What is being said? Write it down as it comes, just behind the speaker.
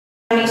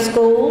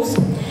schools.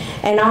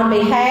 And on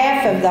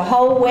behalf of the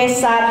whole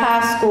Westside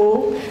High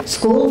School,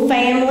 school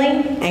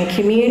family, and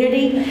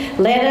community,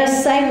 let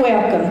us say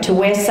welcome to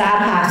Westside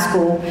High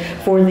School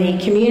for the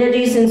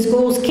Communities and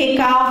Schools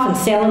kickoff and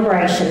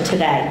celebration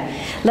today.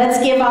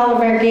 Let's give all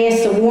of our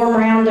guests a warm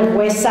round of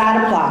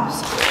Westside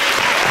applause.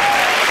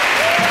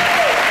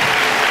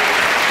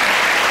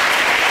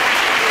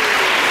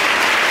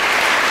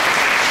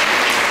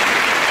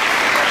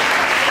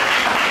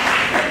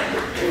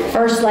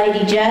 First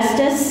Lady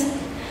Justice,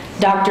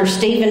 Dr.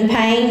 Stephen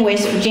Paine,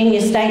 West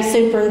Virginia State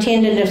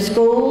Superintendent of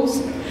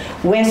Schools,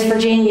 West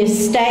Virginia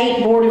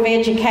State Board of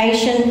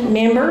Education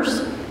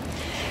members,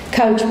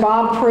 Coach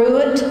Bob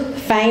Pruitt,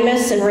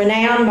 famous and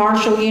renowned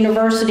Marshall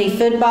University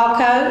football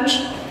coach,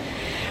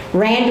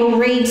 Randall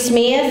Reed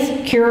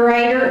Smith,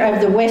 curator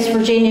of the West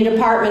Virginia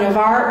Department of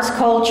Arts,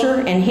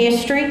 Culture, and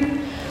History,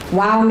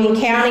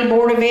 Wyoming County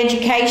Board of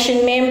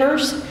Education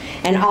members,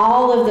 and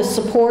all of the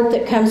support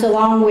that comes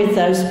along with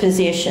those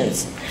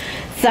positions.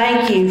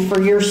 Thank you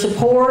for your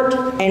support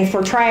and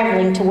for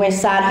traveling to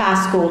Westside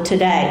High School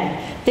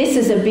today. This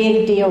is a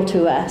big deal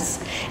to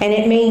us, and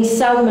it means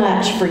so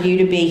much for you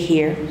to be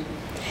here.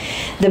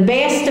 The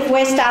best of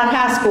Westside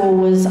High School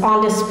was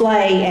on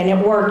display and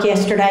at work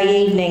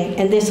yesterday evening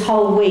and this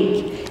whole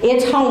week.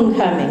 It's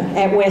homecoming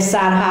at Westside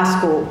High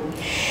School.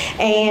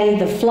 And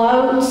the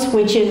floats,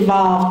 which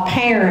involved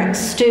parents,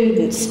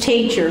 students,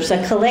 teachers,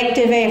 a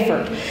collective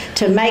effort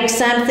to make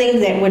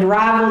something that would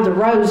rival the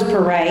Rose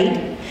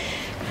Parade,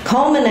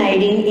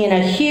 culminating in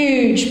a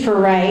huge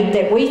parade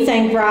that we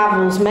think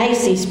rivals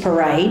Macy's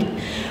Parade.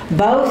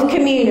 Both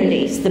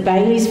communities, the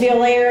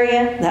Baileysville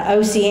area, the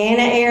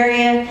Oceana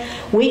area,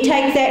 we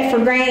take that for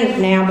granted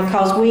now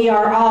because we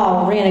are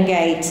all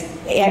renegades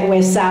at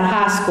Westside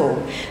High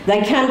School.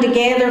 They come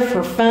together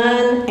for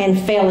fun and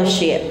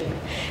fellowship.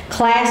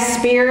 Class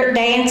spirit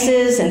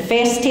dances and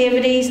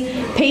festivities,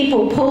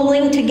 people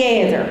pulling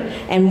together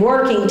and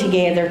working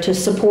together to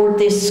support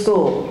this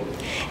school.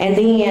 And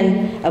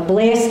then a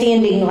blessed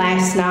ending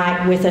last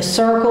night with a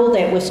circle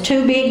that was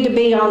too big to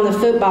be on the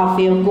football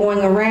field going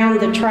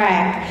around the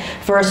track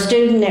for a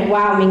student at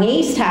Wyoming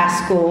East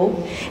High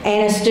School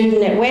and a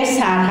student at Westside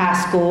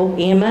High School,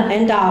 Emma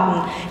and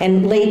Dalton,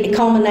 and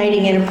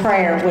culminating in a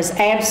prayer was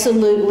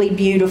absolutely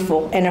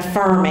beautiful and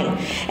affirming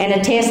and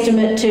a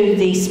testament to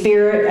the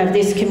spirit of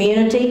this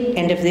community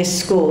and of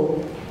this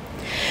school.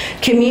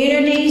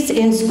 Communities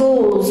in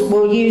schools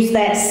will use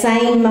that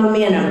same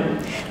momentum,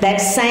 that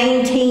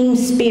same team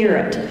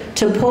spirit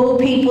to pull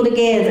people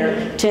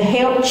together to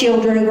help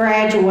children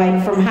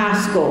graduate from high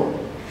school.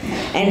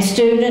 And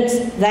students,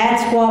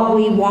 that's what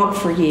we want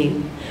for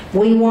you.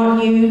 We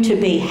want you to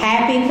be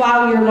happy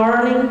while you're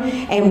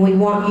learning, and we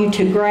want you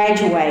to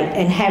graduate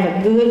and have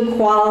a good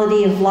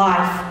quality of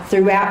life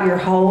throughout your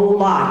whole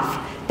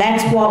life.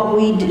 That's what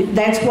we do.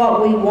 That's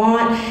what we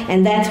want,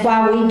 and that's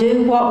why we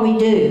do what we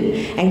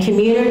do. And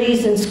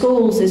Communities and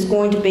Schools is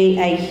going to be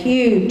a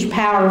huge,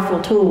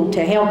 powerful tool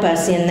to help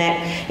us in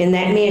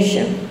that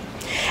mission.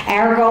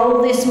 Our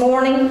goal this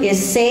morning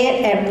is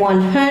set at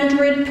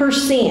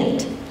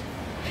 100%.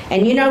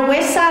 And you know,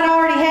 Westside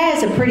already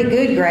has a pretty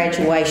good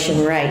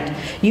graduation rate.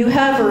 You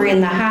hover in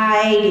the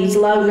high 80s,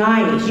 low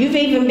 90s. You've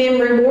even been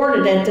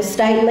rewarded at the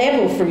state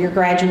level for your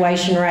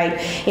graduation rate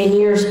in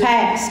years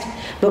past.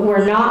 But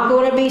we're not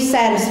going to be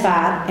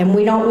satisfied, and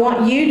we don't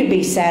want you to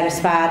be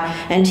satisfied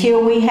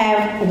until we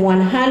have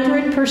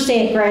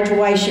 100%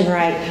 graduation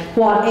rate,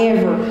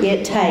 whatever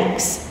it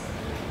takes.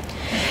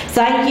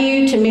 Thank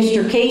you to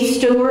Mr. Keith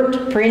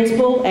Stewart,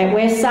 principal at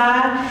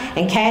Westside,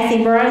 and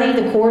Kathy Bruney,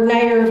 the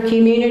coordinator of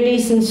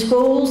Communities and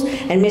Schools,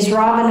 and Ms.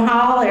 Robin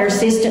Hall, our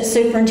assistant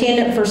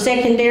superintendent for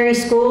secondary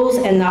schools,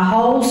 and the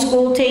whole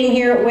school team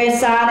here at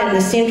Westside and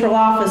the central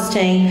office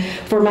team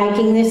for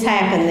making this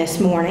happen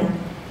this morning.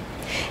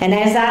 And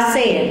as I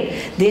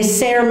said, this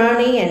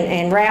ceremony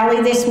and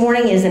rally this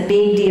morning is a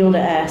big deal to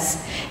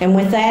us. And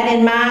with that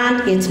in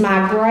mind, it's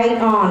my great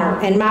honor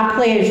and my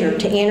pleasure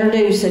to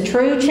introduce a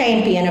true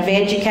champion of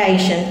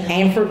education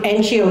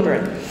and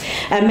children,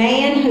 a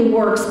man who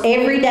works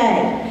every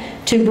day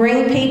to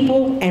bring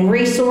people and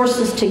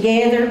resources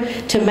together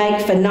to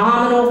make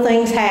phenomenal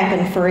things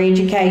happen for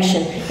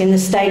education in the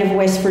state of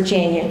West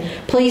Virginia.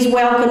 Please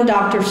welcome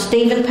Dr.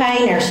 Stephen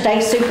Paine, our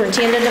State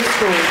Superintendent of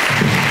Schools.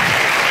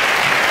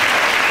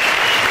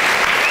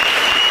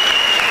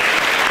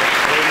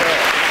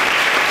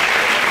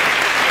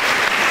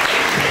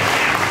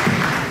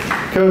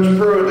 Coach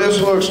Pruitt, this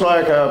looks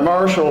like a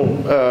Marshall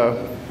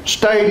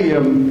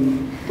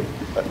stadium,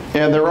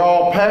 and they're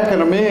all packing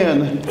them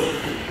in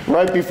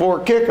right before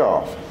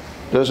kickoff.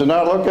 Does it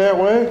not look that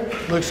way?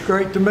 Looks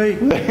great to me.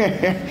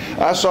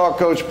 I saw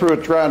Coach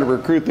Pruitt trying to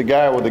recruit the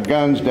guy with the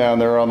guns down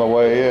there on the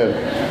way in.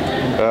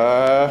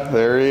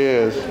 There he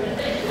is.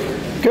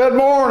 Good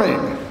morning.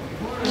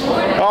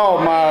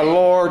 Oh, my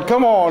Lord.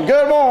 Come on.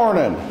 Good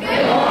morning. Good morning.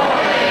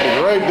 It's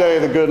a great day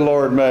the good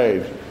Lord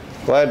made.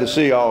 Glad to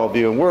see all of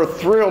you. And we're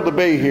thrilled to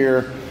be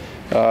here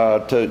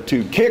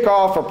to kick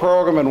off a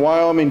program in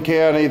Wyoming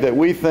County that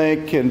we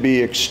think can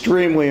be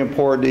extremely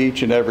important to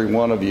each and every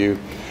one of you.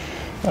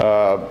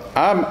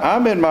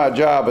 I'm in my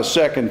job a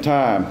second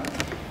time.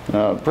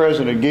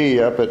 President Gee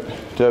up at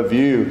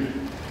WU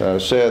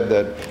said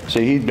that,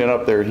 see, he'd been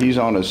up there, he's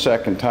on his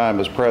second time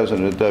as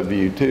president at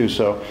WU too.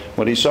 So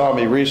when he saw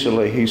me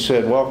recently, he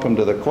said, "Welcome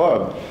to the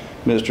club,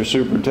 Mr.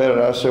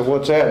 Superintendent." I said,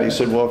 "What's that?" He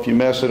said, "Well, if you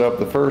mess it up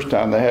the first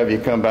time, they have you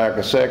come back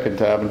a second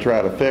time and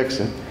try to fix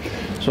it."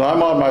 So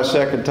I'm on my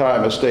second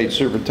time as State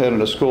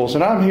Superintendent of Schools,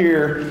 and I'm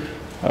here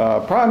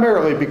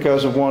primarily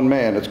because of one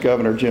man. It's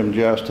Governor Jim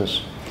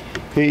Justice.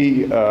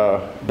 He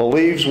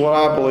believes what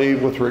I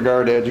believe with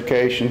regard to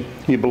education.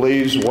 He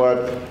believes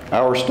what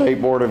our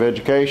State Board of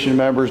Education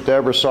members,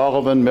 Deborah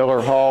Sullivan,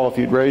 Miller Hall, if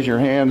you'd raise your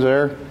hands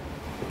there,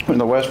 in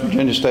the West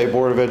Virginia State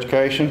Board of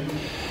Education.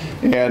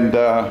 And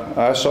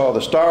I saw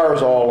the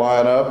stars all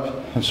line up,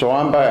 and so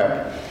I'm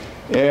back.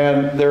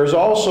 And there's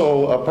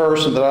also a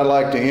person that I'd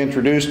like to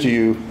introduce to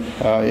you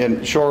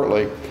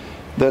shortly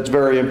that's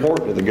very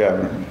important to the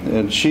governor.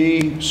 And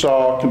she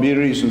saw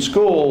communities and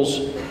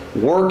schools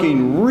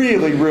working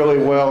really, really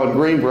well in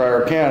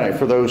Greenbrier County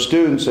for those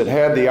students that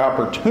had the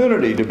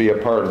opportunity to be a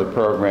part of the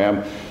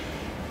program.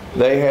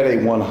 They had a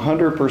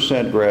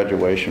 100%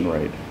 graduation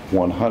rate,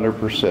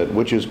 100%,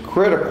 which is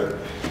critical.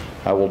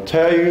 I will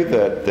tell you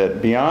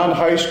that beyond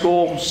high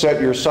school, set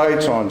your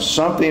sights on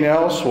something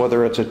else,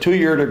 whether it's a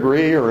 2-year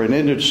degree or an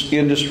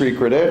industry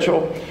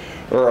credential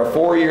or a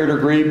 4-year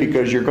degree,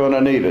 because you're going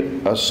to need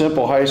it. A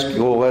simple high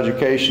school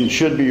education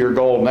should be your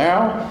goal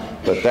now,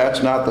 but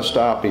that's not the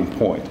stopping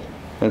point.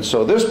 And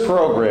so this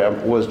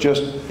program was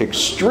just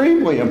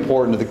extremely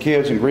important to the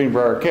kids in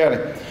Greenbrier County.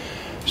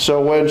 So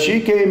when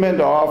she came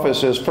into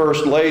office as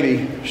First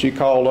Lady, she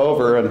called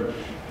over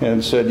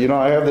and said, "You know,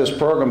 I have this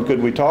program,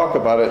 could we talk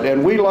about it?"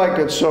 And we liked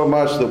it so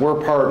much that we're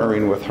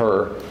partnering with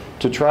her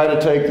to try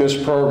to take this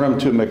program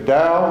to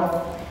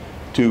McDowell,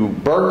 to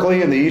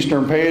Berkeley in the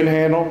Eastern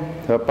Panhandle,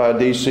 up by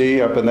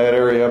DC, up in that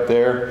area up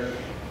there,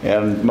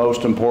 and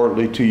most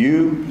importantly to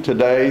you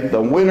today,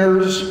 the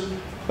winners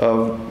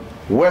of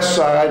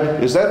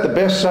Westside. Is that the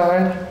best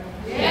side?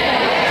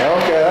 Yeah.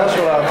 Okay, that's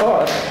what I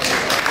thought.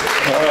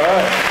 All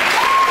right.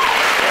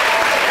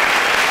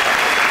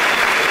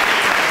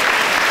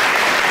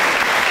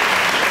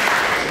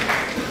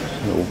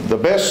 The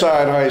best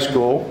side high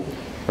school,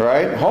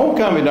 right?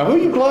 Homecoming. Now, who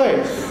you play?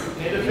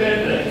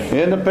 Independence.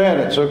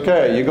 Independence.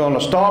 Okay, you going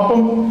to stomp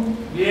them?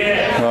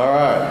 Yeah. All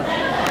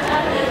right.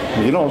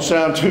 You don't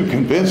sound too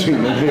convincing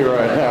to me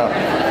right now.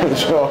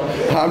 So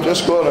I'm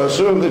just going to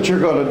assume that you're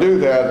going to do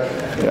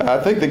that. I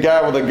think the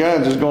guy with the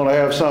guns is going to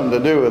have something to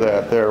do with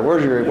that there. Where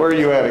are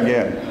you at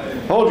again?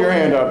 Hold your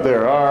hand up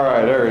there. All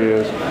right, there he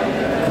is.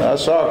 I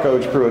saw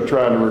Coach Pruitt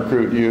trying to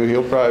recruit you.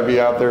 He'll probably be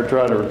out there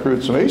trying to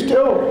recruit some. He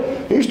still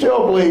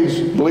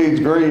bleeds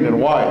green and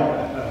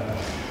white.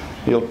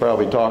 He'll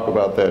probably talk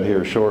about that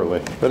here shortly.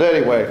 But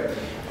anyway,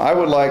 I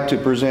would like to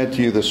present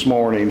to you this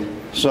morning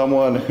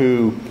someone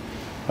who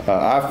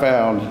I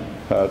found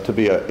to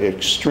be an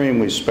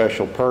extremely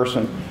special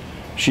person.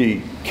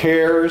 She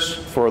cares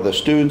for the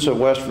students of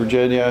West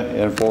Virginia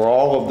and for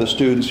all of the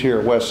students here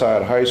at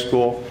Westside High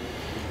School.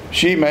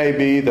 She may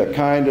be the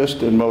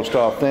kindest and most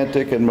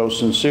authentic and most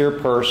sincere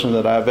person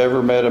that I've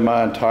ever met in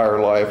my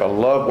entire life. I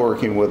love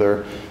working with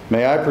her.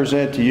 May I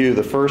present to you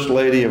the First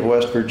Lady of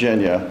West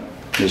Virginia,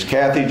 Ms.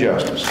 Cathy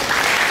Justice.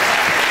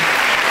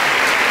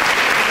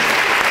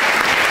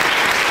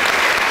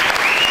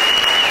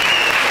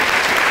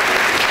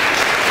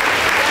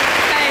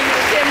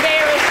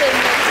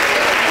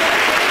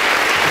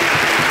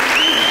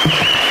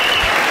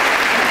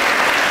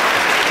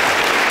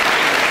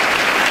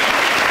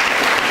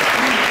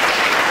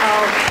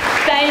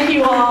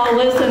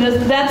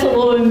 That's a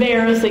little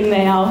embarrassing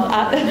now.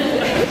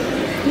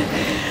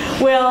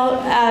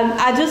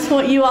 I just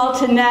want you all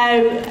to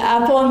know,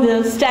 up on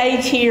the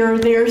stage here,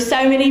 there are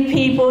so many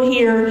people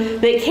here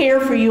that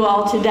care for you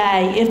all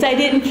today. If they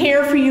didn't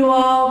care for you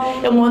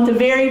all and want the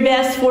very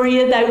best for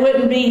you, they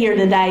wouldn't be here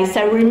today.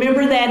 So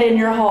remember that in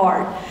your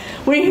heart.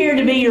 We're here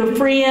to be your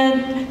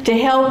friend, to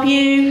help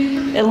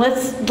you, and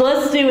let's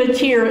do a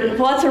cheer.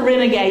 What's a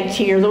renegade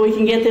cheer that we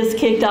can get this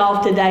kicked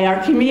off today?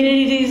 Our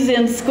community's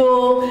in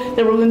school,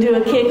 that we're going to do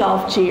a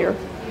kickoff cheer.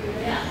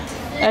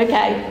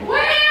 Okay.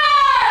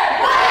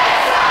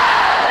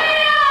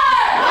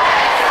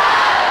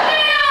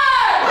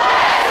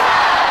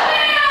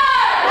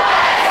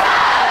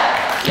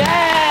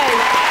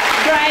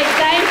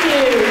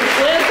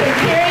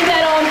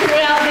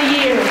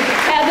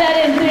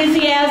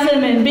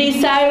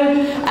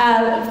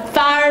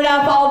 Fired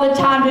up all the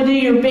time to do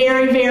your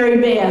very, very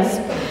best.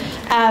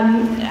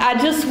 I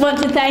just want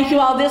to thank you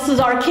all. This is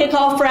our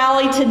kickoff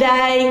rally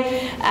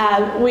today.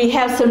 We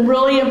have some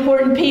really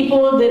important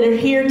people that are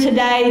here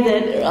today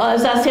that,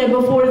 as I said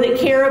before, that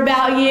care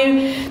about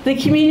you. The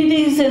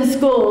communities and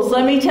schools.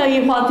 Let me tell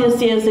you what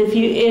this is. If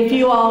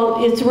you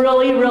all, it's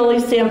really, really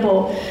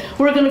simple.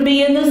 We're going to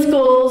be in the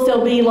schools.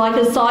 There'll be be like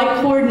a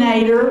site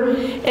coordinator,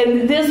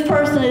 and this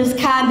person is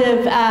kind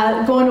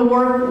of going to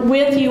work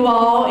with you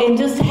all and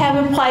just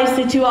have a place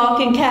that you all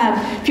can come.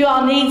 If you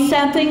all need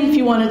something, if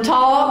you want to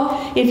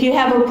talk, if you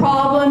have a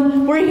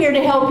problem, we're here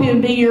to help you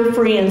and be your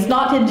friends,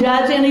 not to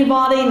judge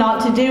anybody,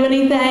 not to do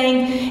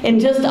anything, and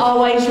just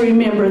always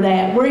remember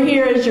that. We're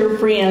here as your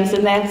friends,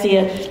 and that's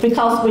it,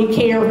 because we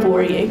care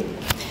for you.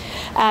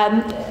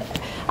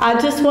 I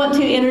just want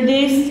to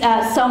introduce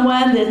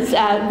someone that's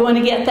going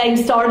to get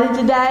things started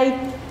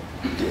today.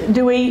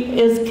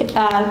 Is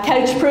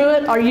Coach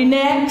Pruitt, are you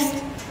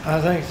next? I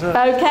think so.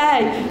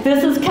 Okay,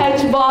 this is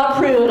Coach Bob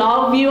Pruitt.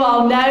 All of you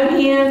all know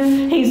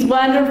him. He's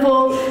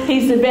wonderful.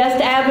 He's the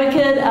best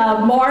advocate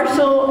of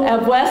Marshall,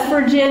 of West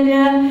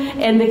Virginia,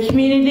 and the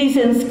communities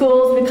and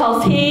schools,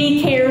 because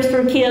he cares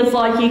for kids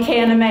like you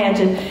can't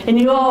imagine. And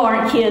you all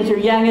aren't kids, you're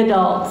young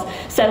adults.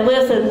 So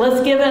listen,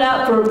 let's give it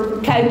up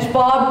for Coach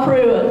Bob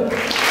Pruitt.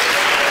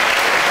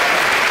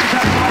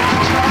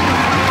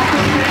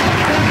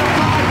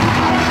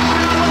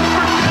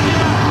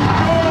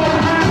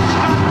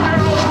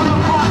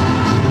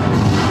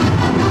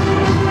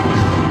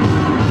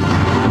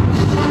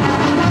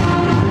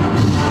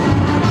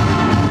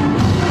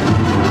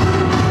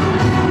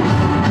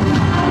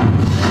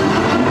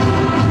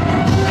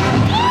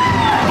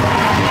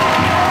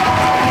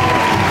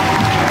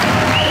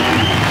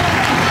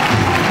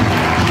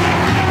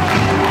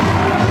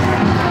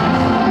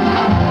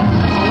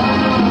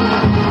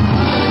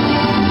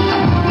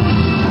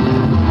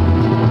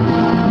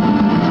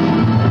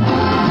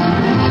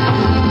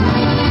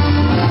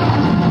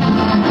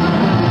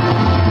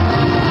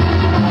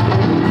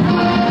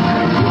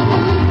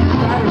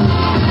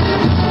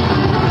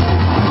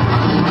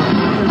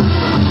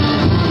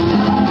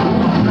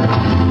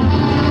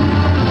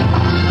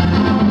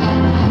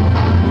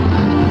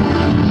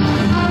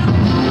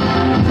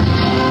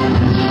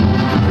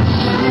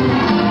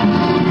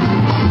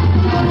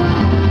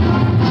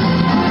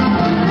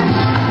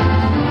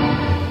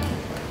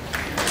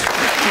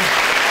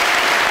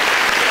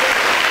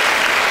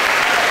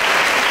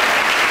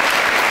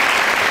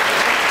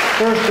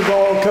 First of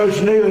all, Coach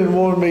Nealon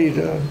wanted me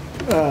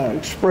to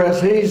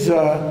express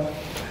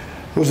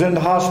was in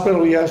the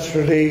hospital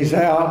yesterday. He's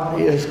out.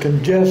 He has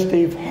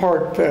congestive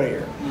heart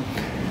failure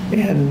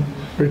and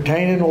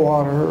retaining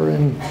water,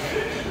 and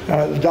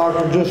the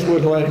doctor just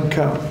wouldn't let him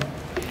come.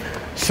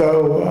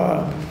 So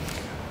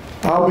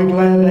I'll be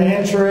glad to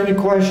answer any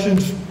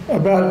questions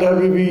about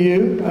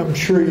WVU. I'm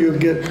sure you'll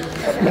get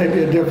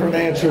maybe a different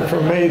answer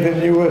from me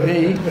than you would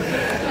he.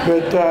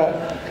 But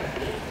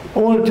I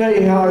want to tell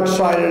you how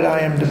excited I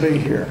am to be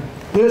here.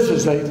 This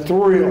is a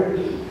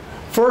thrill.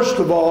 First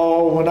of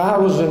all, when I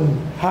was in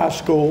high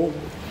school,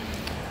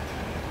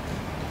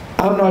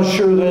 I'm not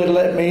sure they'd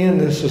let me in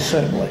this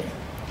assembly.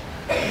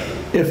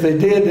 If they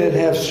did, they'd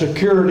have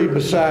security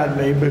beside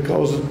me,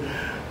 because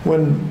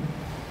when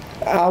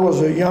I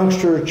was a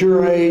youngster at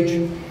your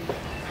age,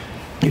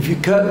 if you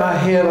cut my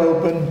head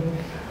open,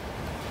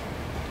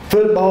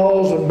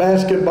 footballs and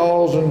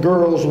basketballs and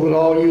girls was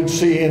all you'd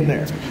see in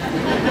there,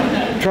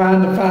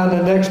 trying to find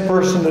the next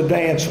person to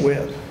dance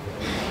with.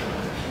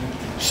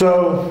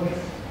 So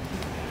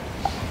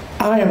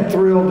I am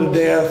thrilled to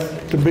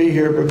death to be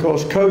here,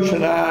 because Coach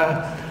and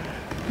I,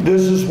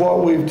 this is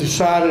what we've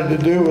decided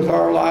to do with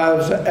our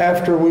lives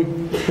after we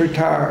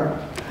retired.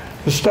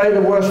 The state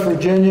of West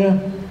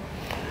Virginia,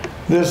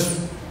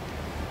 this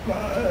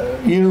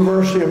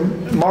University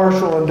of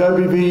Marshall and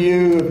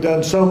WVU have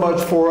done so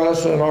much for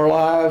us in our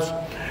lives,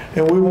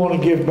 and we want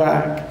to give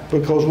back,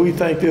 because we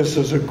think this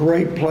is a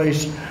great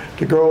place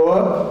to grow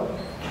up,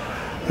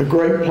 a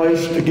great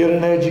place to get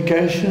an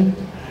education,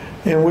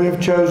 and we have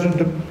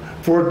chosen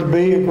for it to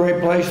be a great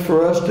place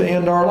for us to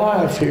end our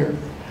lives here.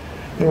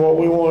 And what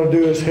we want to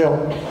do is help,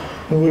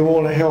 and we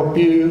want to help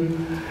you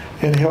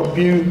and help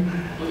you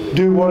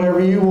do whatever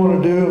you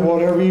want to do and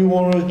whatever you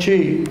want to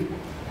achieve.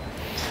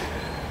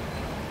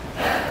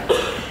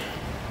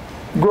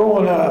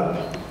 Growing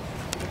up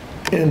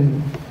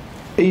in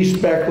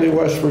East Beckley,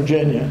 West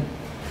Virginia,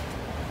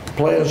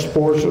 playing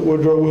sports at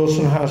Woodrow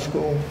Wilson High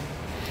School,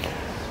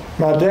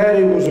 my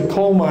daddy was a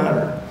coal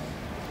miner.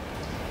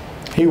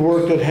 He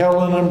worked at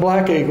Helen and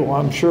Black Eagle.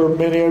 I'm sure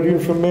many of you are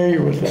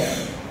familiar with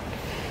that.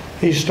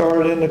 He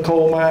started in the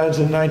coal mines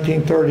in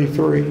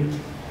 1933,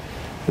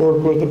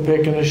 worked with a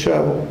pick and a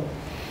shovel.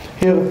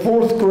 He had a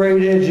 4th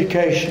grade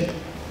education,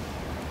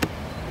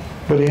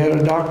 but he had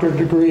a doctorate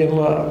degree in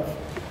love.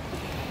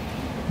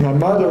 My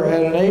mother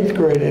had an 8th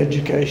grade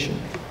education.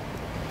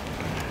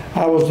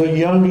 I was the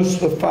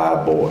youngest of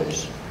 5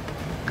 boys.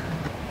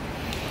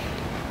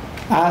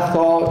 I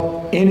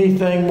thought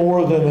anything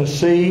more than a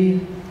C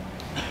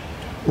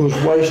was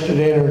wasted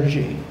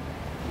energy.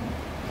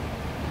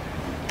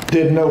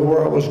 Didn't know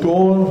where I was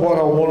going, what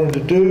I wanted to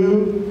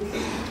do,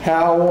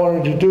 how I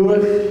wanted to do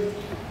it.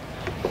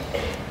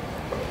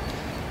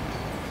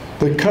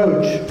 The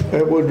coach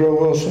at Woodrow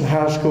Wilson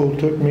High School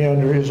took me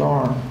under his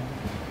arm.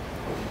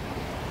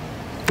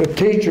 The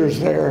teachers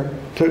there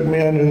took me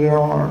under their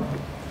arm.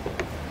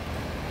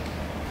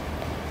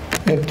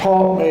 and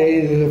taught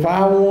me that if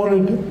I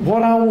wanted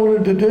what I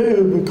wanted to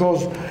do,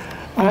 because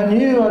I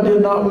knew I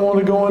did not want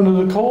to go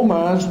into the coal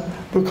mines,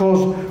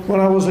 because when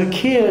I was a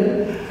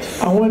kid,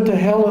 I went to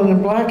Helen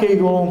and Black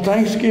Eagle on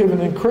Thanksgiving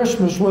and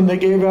Christmas when they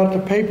gave out the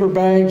paper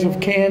bags of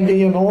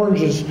candy and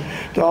oranges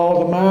to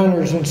all the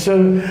miners, and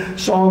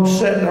saw them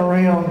sitting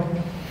around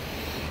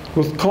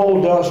with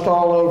coal dust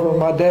all over them.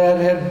 My dad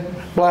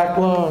had black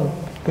lung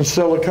and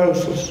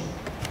silicosis.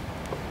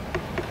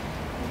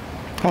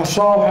 I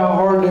saw how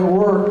hard they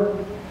worked.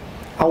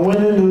 I went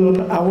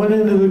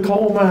into the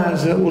coal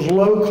mines. It was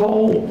low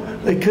coal.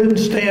 They couldn't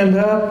stand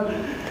up,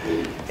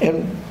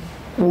 and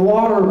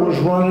water was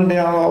running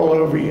down all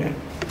over you.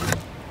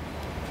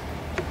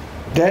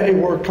 Daddy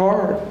worked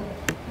hard.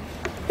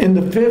 In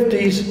the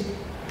 50s,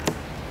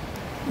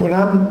 when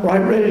I'm right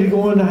ready to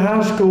go into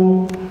high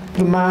school,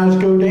 the mines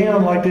go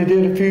down like they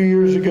did a few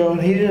years ago,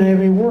 and he didn't have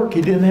any work.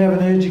 He didn't have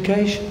an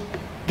education,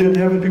 didn't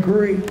have a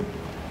degree.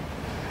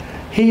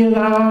 He and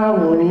I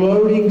were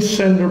loading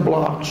cinder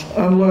blocks,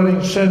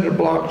 unloading cinder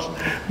blocks,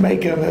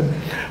 making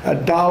 $1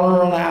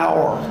 an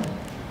hour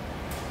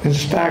and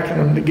stacking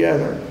them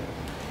together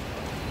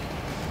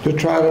to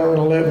try to earn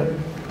a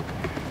living.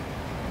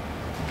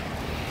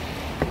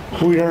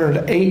 We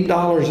earned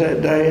 $8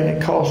 that day, and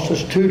it cost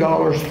us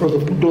 $2 for the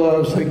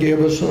gloves they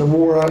gave us, and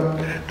wore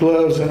out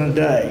gloves in a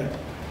day.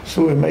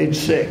 So we made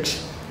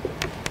 $6.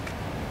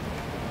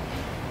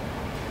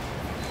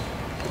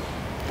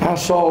 I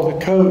saw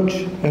the coach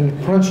and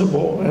the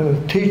principal and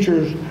the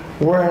teachers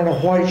wearing a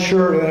white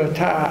shirt and a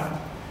tie.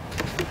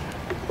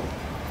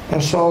 I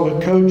saw the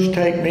coach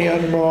take me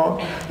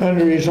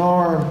under his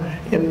arm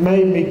and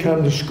made me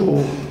come to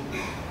school.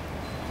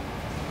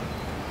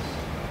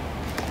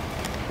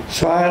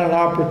 So I had an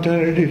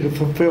opportunity to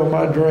fulfill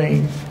my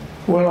dream.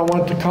 When I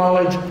went to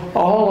college,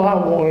 all I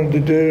wanted to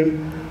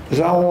do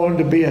is I wanted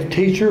to be a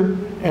teacher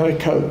and a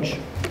coach.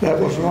 That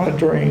was my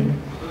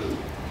dream.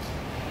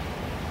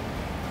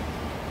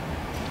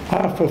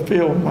 I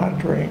fulfilled my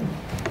dream.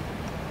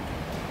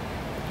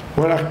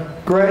 When I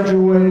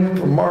graduated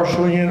from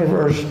Marshall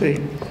University,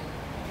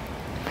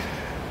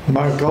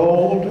 my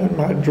goal and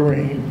my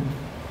dream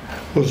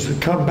was to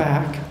come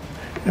back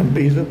and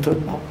be the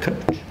football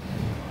coach.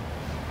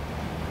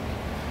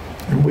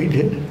 And we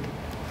did it.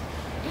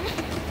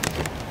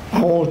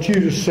 I want you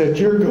to set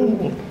your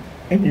goal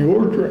and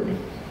your dream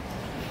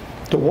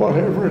to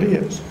whatever it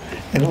is,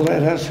 and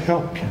let us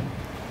help you.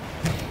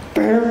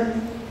 Fair?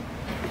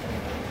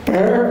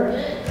 Fair?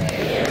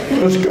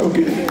 Let's go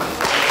get it.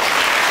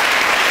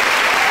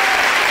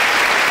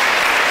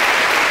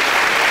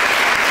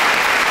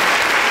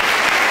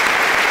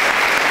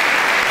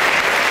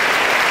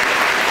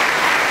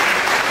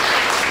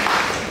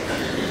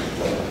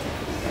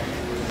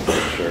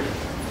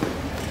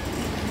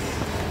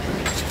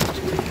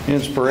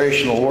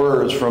 Inspirational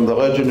words from the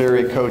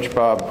legendary Coach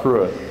Bob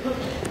Pruitt.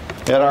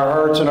 And our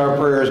hearts and our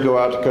prayers go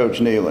out to Coach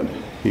Nealon.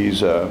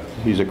 He's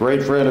a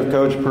great friend of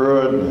Coach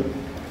Pruitt,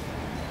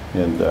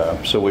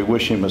 and so we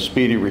wish him a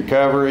speedy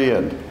recovery,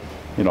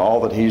 and all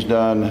that he's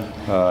done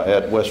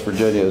at West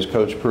Virginia as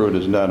Coach Pruitt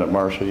has done at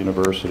Marshall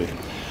University.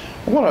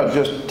 I want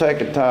to just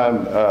take a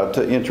time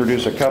to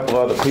introduce a couple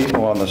other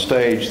people on the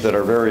stage that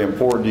are very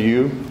important to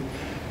you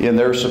in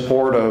their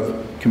support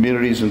of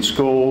communities and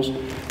schools.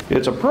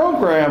 It's a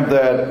program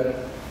that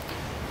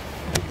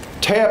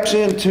taps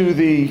into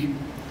the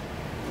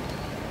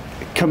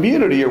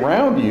community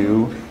around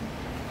you.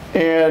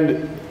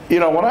 And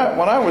when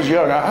I was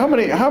young, how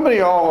many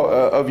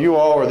of you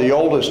all are the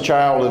oldest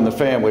child in the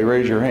family?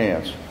 Raise your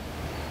hands.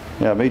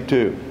 Yeah, me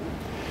too.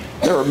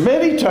 There are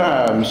many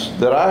times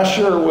that I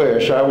sure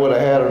wish I would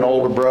have had an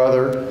older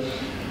brother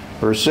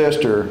or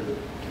sister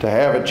to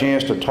have a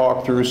chance to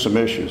talk through some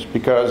issues,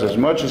 because as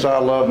much as I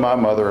love my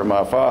mother and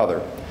my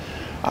father,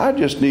 I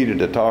just needed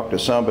to talk to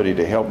somebody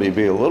to help me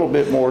be a little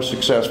bit more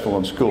successful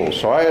in school.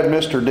 So I had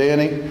Mr.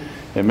 Denny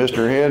and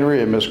Mr.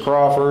 Henry and Miss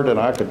Crawford, and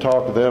I could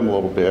talk to them a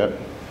little bit.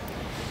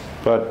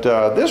 But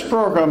this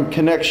program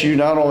connects you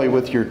not only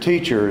with your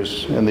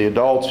teachers and the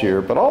adults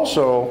here, but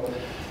also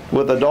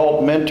with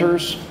adult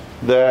mentors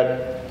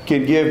that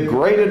can give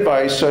great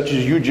advice, such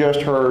as you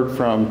just heard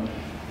from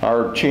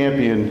our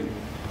champion,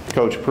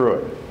 Coach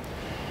Pruitt.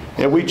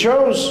 And we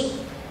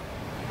chose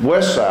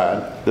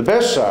Westside, the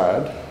best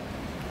side,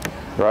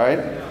 right?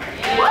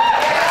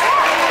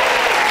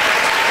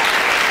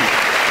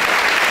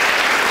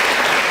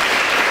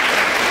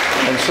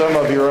 And some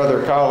of your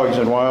other colleagues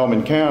in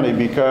Wyoming County,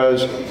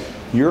 because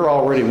you're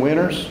already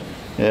winners.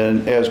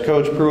 And as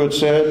Coach Pruitt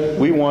said,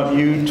 we want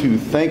you to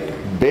think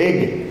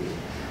big,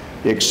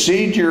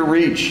 exceed your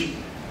reach,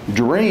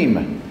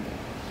 dream.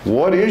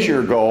 What is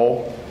your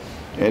goal?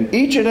 And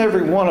each and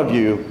every one of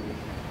you,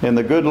 in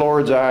the good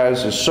Lord's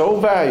eyes, is so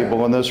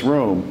valuable in this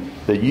room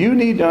that you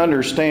need to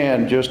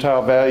understand just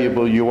how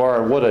valuable you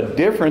are and what a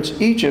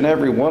difference each and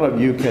every one of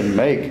you can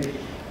make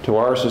to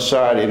our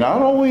society,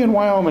 not only in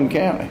Wyoming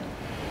County,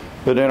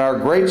 but in our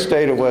great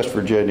state of West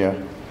Virginia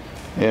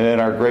and in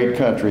our great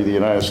country, the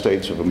United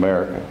States of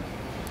America.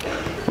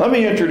 Let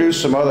me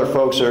introduce some other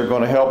folks that are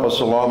going to help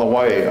us along the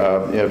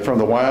way from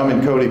the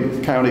Wyoming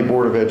County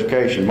Board of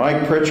Education.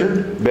 Mike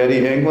Pritchard,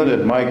 Betty England,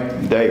 and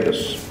Mike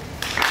Davis.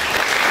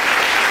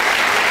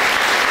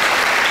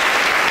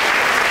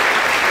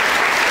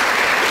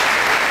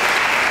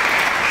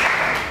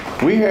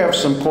 We have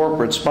some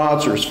corporate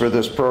sponsors for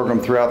this program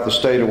throughout the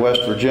state of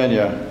West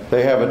Virginia.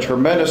 They have a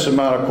tremendous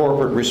amount of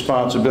corporate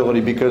responsibility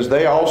because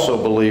they also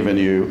believe in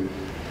you.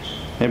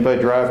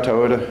 Anybody drive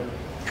Toyota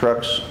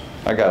trucks?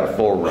 I got a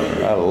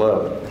 4Runner. I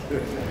love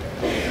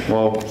it.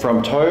 Well,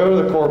 from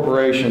Toyota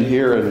Corporation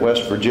here in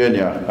West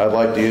Virginia, I'd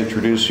like to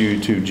introduce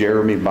you to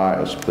Jeremy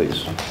Bias,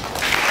 please.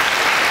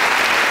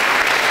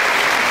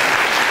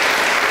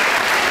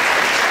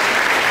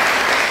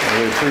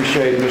 We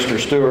appreciate Mr.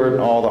 Stewart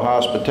and all the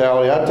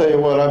hospitality. I tell you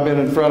what, I've been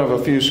in front of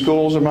a few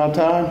schools in my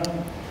time.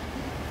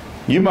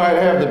 You might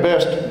have the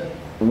best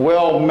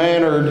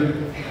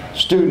well-mannered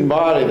student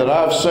body that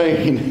I've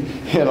seen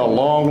in a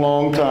long,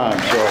 long time.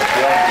 So,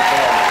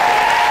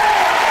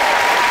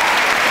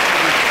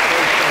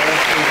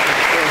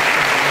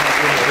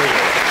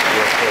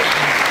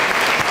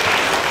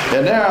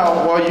 and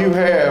now, while you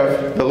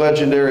have the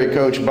legendary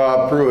coach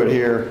Bob Pruitt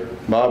here,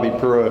 Bobby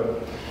Pruitt,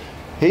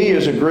 he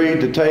has agreed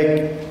to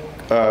take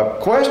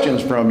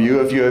questions from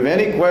you. If you have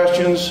any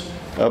questions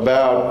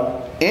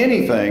about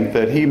anything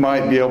that he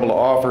might be able to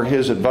offer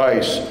his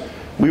advice,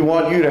 we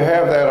want you to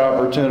have that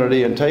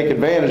opportunity and take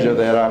advantage of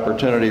that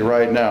opportunity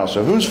right now.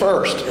 So who's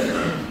first?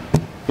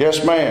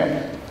 Yes,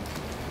 ma'am.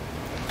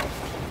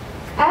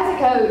 As a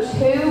coach,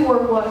 who or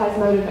what has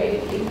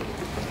motivated you?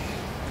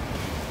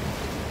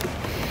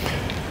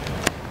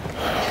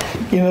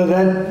 You know,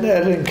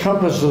 that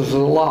encompasses a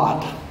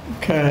lot,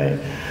 okay?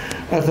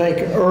 I think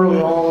early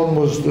on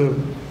was the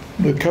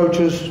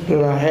coaches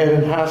that I had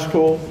in high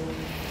school.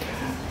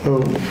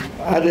 When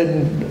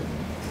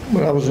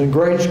I was in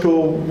grade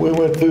school, we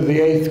went through the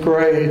 8th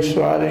grade,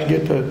 so I didn't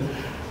get to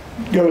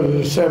go to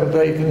the 7th,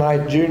 8th, and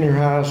 9th junior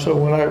high. So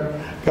when I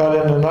got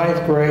into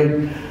 9th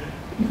grade,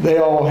 they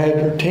all had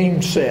their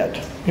team set,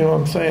 you know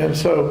what I'm saying?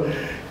 So,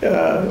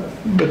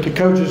 but the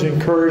coaches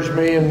encouraged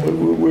me, and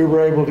we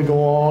were able to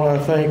go on. I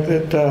think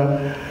that,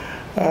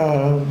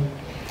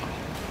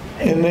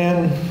 and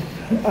then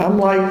I'm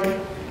like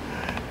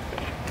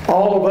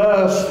all of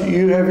us,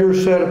 you have your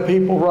set of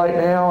people right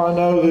now. I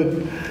know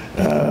that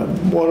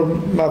one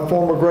of my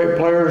former great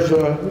players,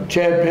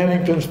 Chad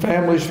Pennington's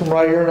family's from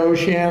right here in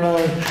Oceana,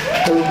 and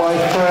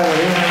everybody's proud of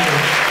him.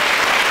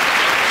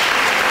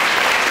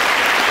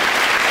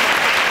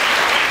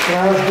 When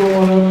I was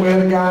growing up, we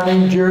had a guy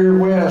named Jerry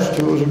West,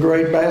 who was a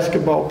great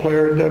basketball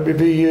player at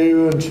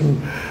WVU, and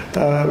some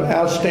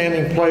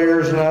outstanding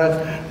players, and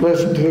I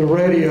listened to the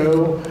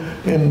radio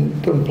and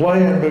them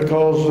playing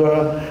because,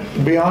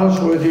 to be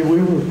honest with you,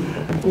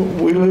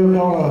 we lived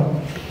on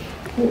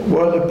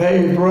a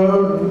paved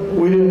road.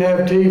 We didn't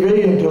have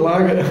TV until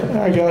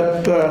I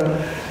got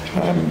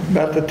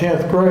about the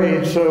 10th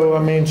grade. So I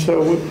mean,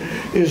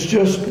 it's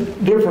just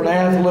different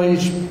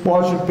athletes,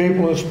 watching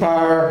people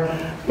inspire,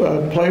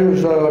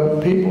 players,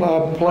 people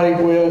I've played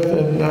with,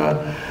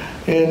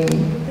 and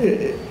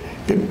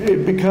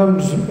it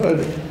becomes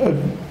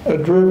a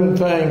driven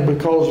thing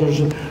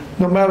because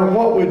no matter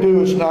what we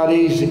do, it's not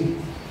easy.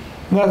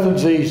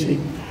 Nothing's easy.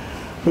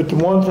 But the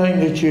one thing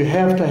that you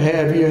have to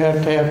have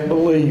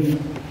belief.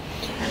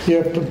 You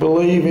have to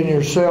believe in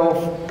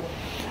yourself.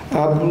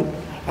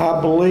 I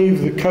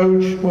believe the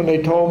coach when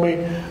they told me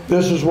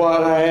this is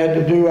what I had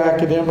to do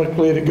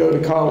academically to go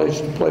to college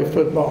to play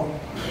football.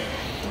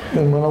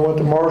 And when I went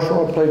to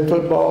Marshall, I played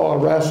football, I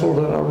wrestled,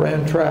 and I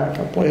ran track.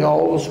 I played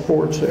all the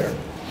sports there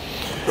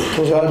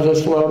because I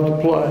just love to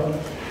play.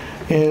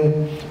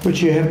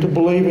 But you have to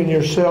believe in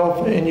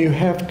yourself, and you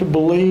have to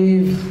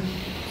believe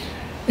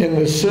in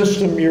the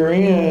system you're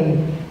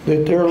in,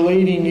 that they're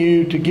leading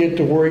you to get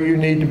to where you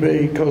need to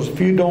be. Because if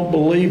you don't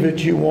believe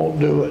it, you won't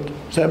do it.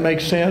 Does that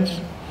make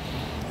sense?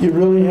 You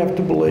really have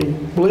to believe.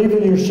 Believe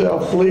in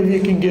yourself. Believe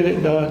you can get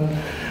it done.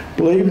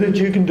 Believe that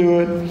you can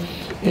do it.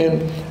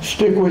 And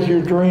stick with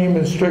your dream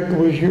and stick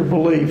with your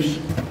beliefs.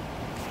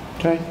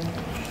 Okay?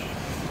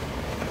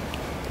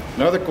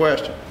 Another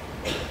question.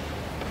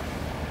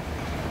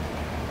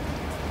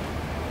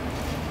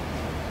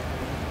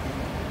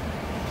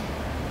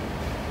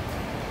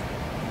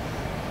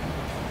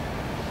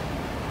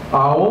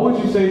 What would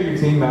you say to your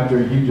team after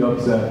a huge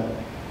upset?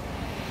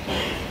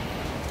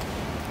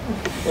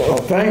 Well,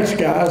 thanks,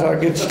 guys. I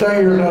get to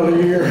stay here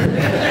another year.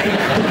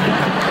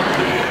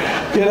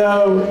 You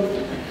know,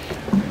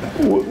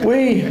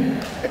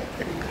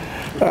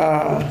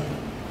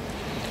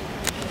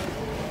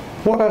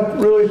 what I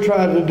really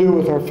tried to do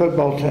with our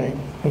football team,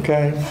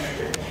 okay,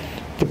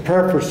 to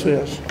preface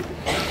this,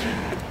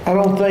 I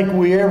don't think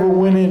we ever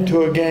went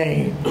into a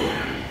game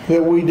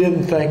that we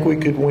didn't think we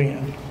could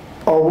win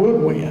or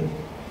would win,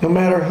 no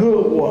matter who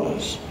it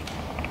was.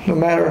 No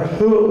matter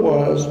who it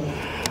was.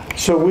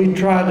 So we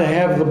tried to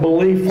have the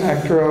belief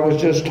factor I was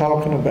just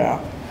talking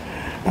about.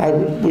 I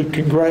would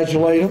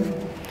congratulate them.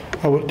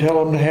 I would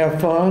tell them to have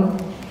fun.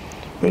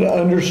 But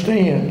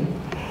understand,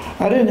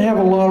 I didn't have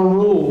a lot of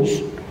rules.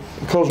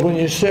 Because when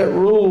you set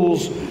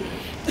rules,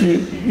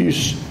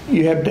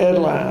 you have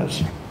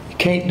deadlines. You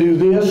can't do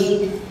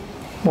this.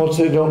 Once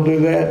they don't do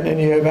that, then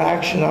you have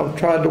action. I've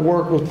tried to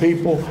work with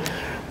people,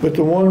 but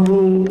the one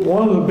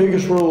of the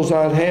biggest rules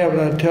I'd have,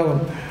 and I'd tell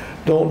them,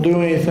 don't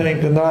do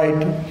anything tonight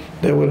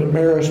that would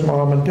embarrass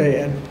mom and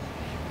dad.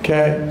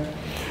 Okay?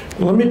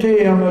 Let me tell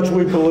you how much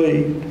we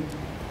believe.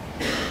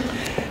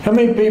 How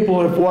many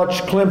people have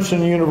watched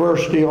Clemson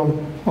University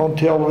on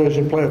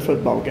television play a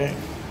football game?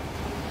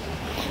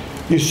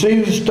 You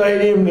see the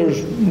stadium,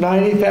 there's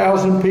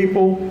 90,000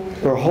 people.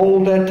 They're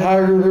hold that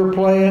tiger they're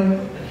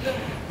playing.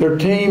 Their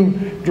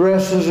team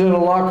dresses in a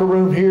locker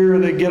room here.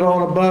 They get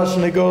on a bus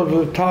and they go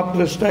to the top of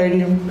the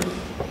stadium.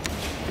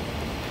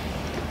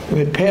 And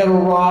they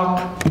pedal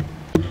rock.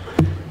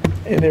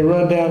 And they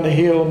run down the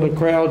hill and the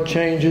crowd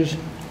changes.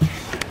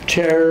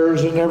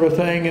 Chairs and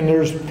everything. And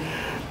there's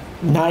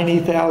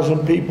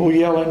 90,000 people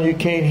yelling, you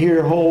can't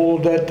hear,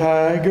 hold that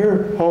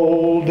tiger,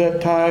 hold that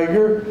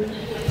tiger.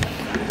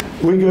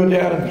 We go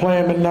down and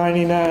play them in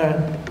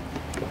 99,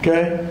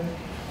 okay?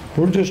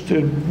 We're just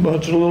a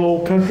bunch of little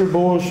old country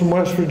boys from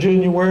West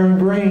Virginia wearing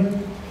green.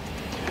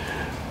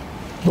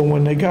 But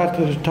when they got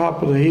to the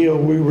top of the hill,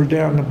 we were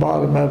down the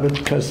bottom of it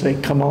because they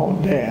come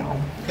on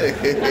down.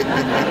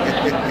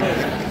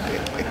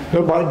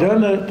 Nobody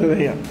done that to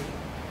them.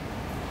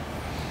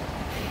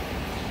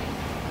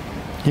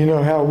 You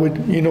know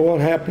what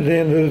happened at the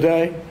end of the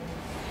day?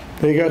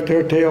 They got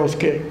their tails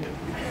kicked.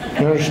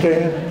 You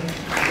understand?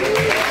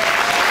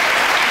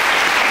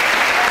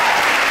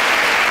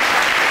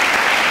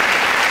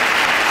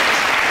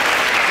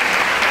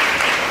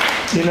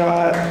 You know,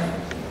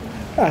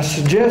 I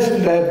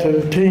suggested that to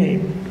the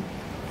team.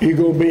 You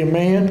gonna be a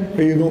man,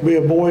 or you gonna be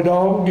a boy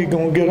dog? You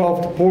gonna get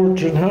off the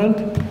porch and hunt?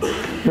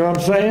 You know what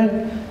I'm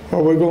saying?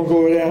 Or we're gonna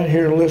go down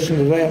here and listen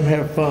to them and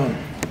have fun.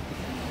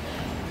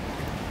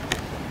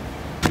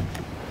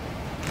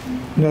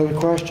 Another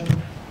question?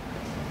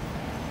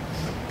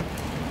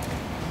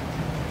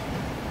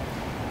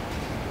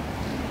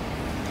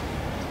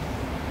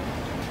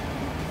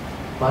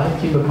 Why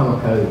did you become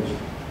a coach?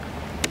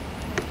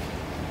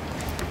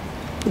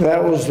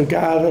 That was the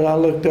guy that I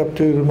looked up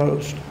to the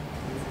most,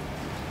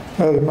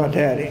 other than my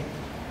daddy.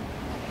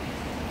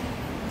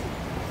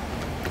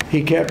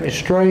 He kept me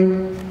straight.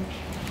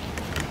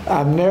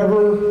 Now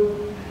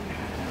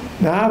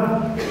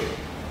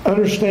I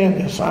understand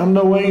this, I'm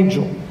no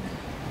angel,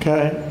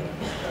 okay?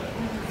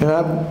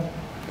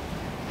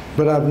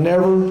 But I've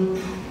never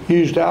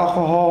used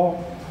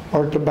alcohol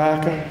or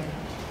tobacco.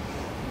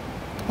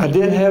 I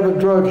did have a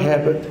drug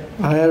habit.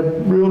 I had a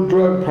real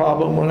drug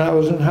problem when I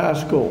was in high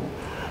school.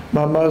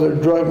 My mother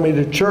drugged me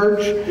to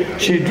church.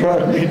 She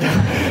drugged me to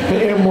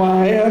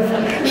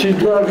NYF. She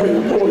drugged me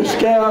to Boy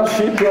Scouts.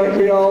 She drugged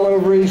me all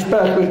over East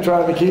Beckley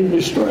trying to keep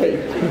me straight.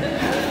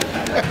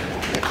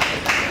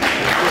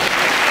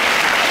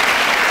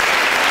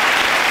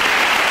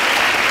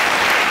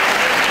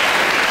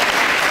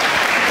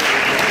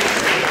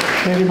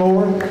 Any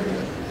more?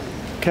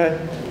 Okay.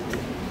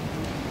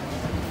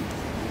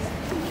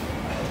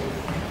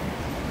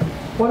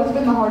 What has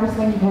been the hardest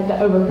thing you've had to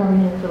overcome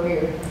in your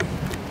career?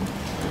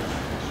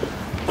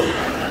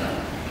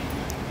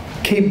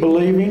 Keep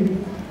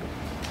believing.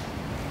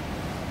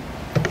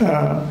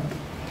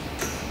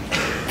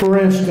 For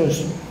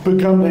instance,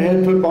 become the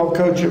head football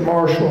coach at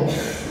Marshall.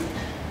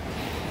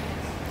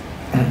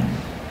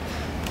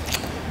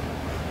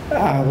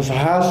 I was a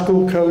high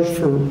school coach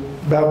for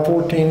about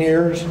 14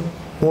 years.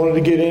 Wanted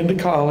to get into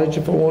college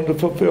if I wanted to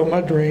fulfill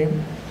my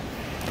dream.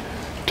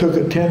 Took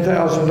a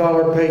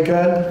 $10,000 pay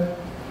cut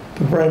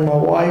to bring my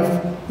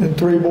wife and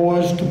 3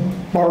 boys to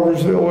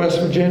Barboursville, West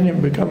Virginia,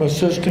 and become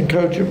assistant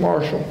coach at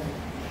Marshall.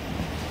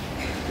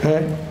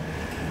 Okay?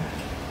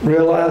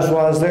 Realized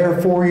while I was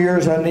there 4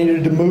 years, I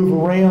needed to move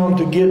around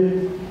to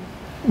get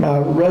my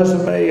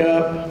resume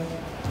up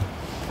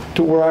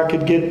to where I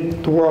could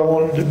get to where I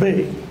wanted to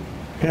be.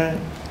 Okay?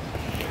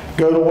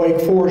 Go to Wake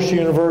Forest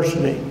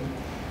University.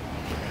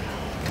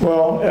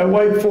 Well, at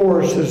Wake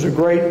Forest is a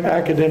great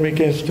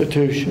academic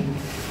institution.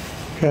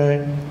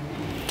 Okay?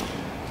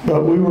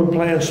 But we were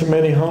playing so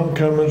many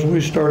homecomings, we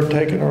started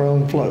taking our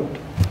own float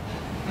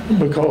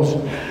because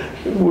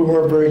we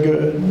weren't very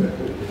good.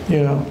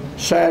 You know,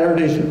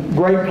 Saturdays,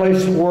 great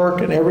place to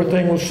work and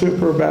everything was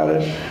super about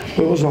it.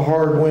 It was a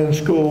hard-win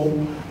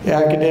school. The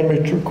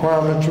academic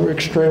requirements were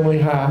extremely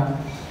high.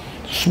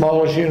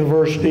 Smallest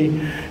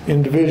university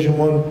in Division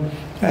I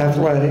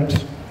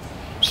athletics.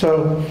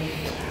 So,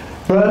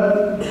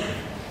 but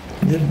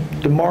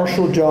the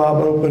Marshall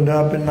job opened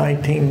up in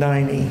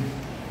 1990,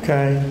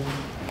 okay?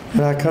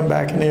 And I come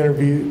back and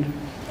interviewed.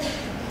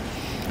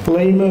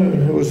 Lee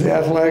Moon, who was the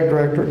athletic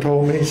director,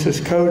 told me, he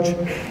says, Coach,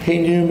 he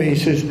knew me, he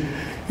says,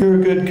 you're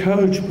a good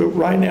coach, but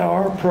right now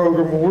our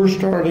program, we're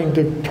starting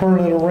to turn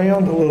it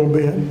around a little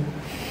bit.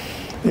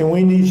 And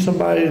we need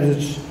somebody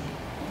that's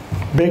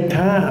big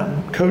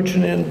time,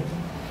 coaching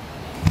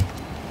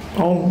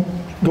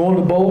going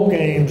to bowl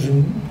games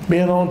and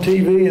being on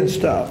TV and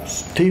stuff.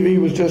 TV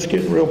was just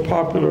getting real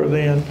popular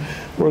then,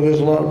 where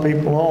there's a lot of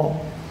people on.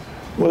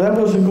 Well, that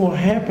wasn't going to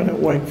happen at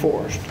Wake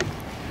Forest.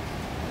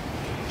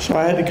 So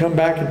I had to come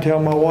back and tell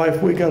my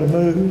wife we got to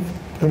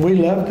move, and we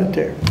loved it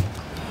there.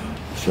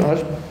 So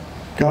I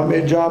got me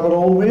a job at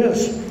Ole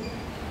Miss.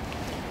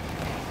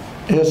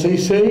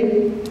 SEC,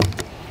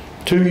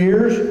 2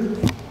 years.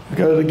 We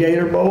go to the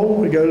Gator Bowl,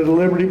 we go to the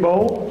Liberty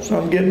Bowl,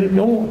 so I'm getting it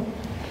going.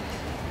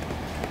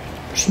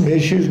 Some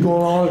issues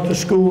going on at the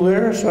school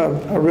there, so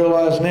I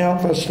realize now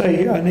if I stay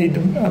here, I need to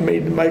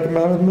make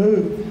another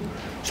move.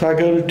 So I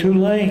go to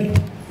Tulane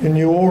in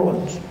New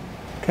Orleans.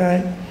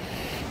 Okay,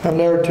 I'm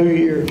there 2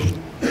 years.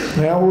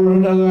 Now we're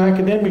in another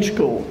academic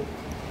school.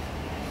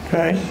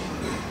 Okay,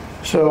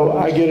 so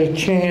I get a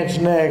chance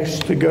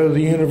next to go to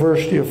the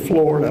University of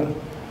Florida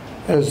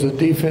as the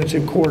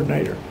defensive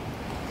coordinator.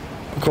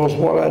 Because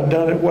what I'd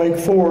done at Wake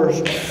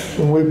Forest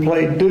when we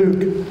played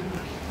Duke,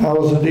 I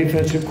was the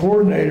defensive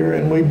coordinator,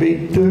 and we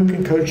beat Duke,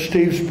 and Coach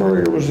Steve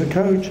Spurrier was the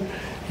coach.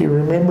 He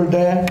remembered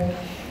that.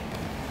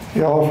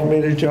 He offered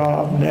me the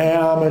job.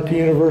 Now I'm at the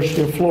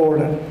University of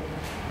Florida.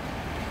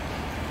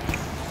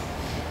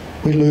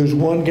 We lose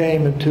one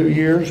game in 2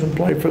 years and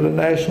play for the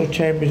national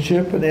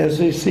championship and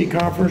SEC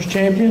conference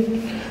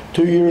champion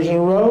 2 years in a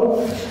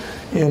row,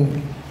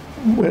 and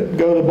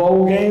go to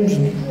bowl games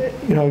and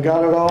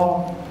got it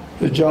all.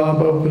 The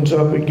job opens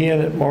up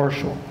again at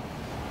Marshall.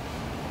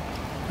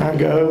 I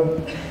go.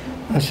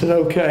 I said,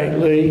 okay,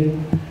 Lee,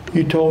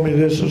 you told me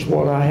this is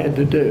what I had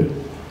to do.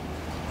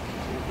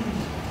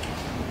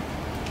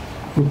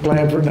 We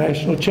planned for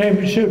national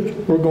championships.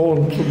 We're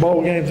going for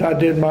bowl games. I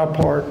did my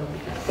part.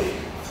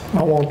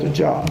 I want the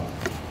job.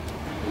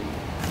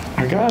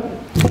 I got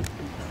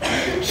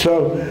it.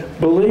 So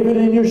believing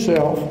in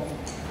yourself,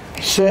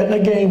 setting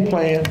a game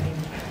plan,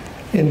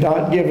 and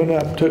not giving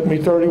up. Took me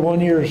 31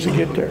 years to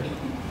get there.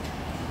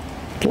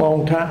 It's a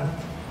long time.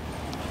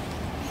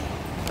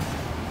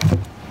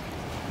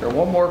 There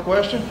one more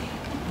question?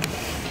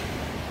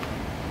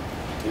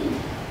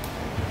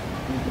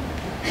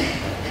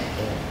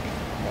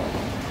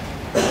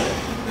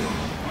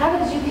 How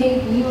did you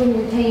keep you and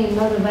your team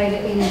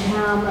motivated in a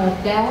time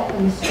of doubt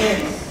and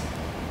stress?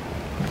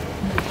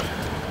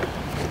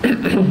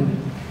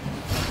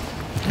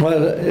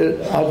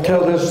 Well, I'll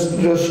tell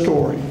this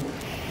story.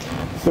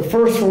 The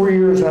first 4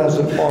 years I was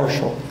at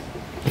Marshall.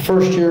 The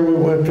first year we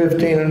went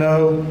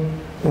 15-0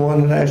 and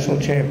won the national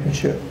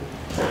championship.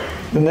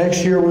 The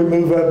next year we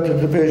move up to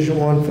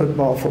Division I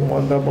football from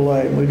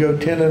 1AA. We go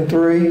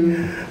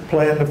 10-3,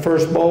 playing the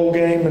first bowl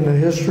game in the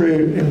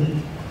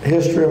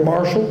history of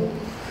Marshall.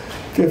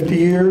 50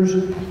 years.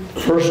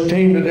 First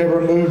team that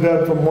ever moved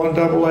up from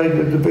 1AA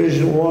to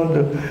Division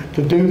I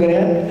to do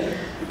that.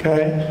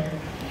 Okay.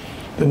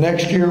 The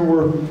next year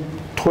we're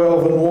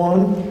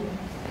 12-1.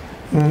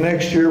 And the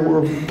next year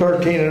we're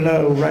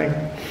 13-0, ranked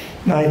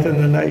 9th in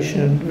the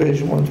nation in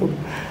Division I football.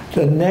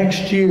 The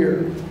next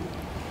year,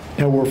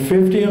 and we're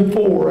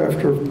 50-4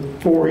 after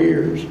 4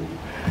 years.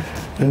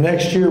 The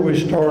next year we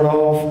start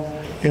off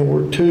and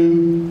we're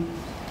 2-4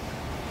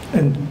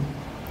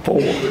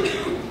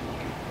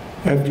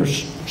 after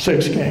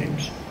 6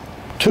 games.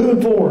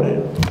 2-4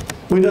 now.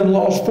 We done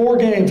lost 4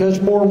 games. That's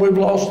more than we've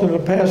lost in the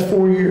past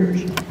 4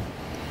 years.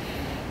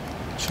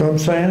 So I'm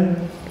saying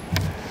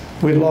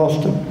we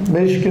lost to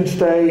Michigan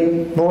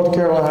State, North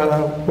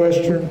Carolina,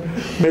 Western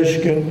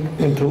Michigan,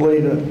 and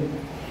Toledo.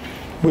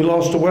 We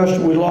lost to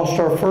Western. We lost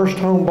our first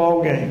home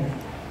ball game.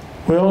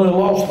 We only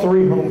lost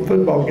 3 home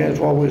football games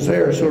while we was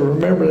there, so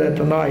remember that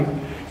tonight.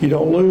 You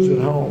don't lose at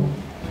home.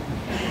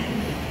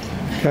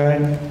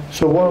 Okay?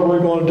 So what are we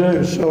going to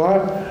do? So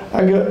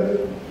I got,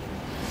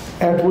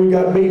 after we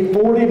got beat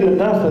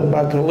 40-0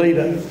 by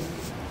Toledo,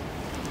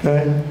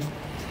 okay?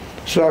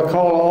 So I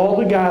called all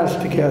the guys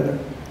together.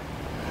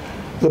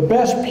 The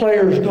best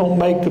players don't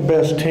make the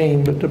best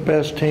team, but the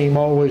best team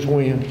always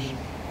wins.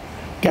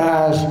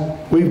 Guys,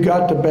 we've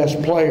got the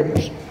best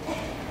players.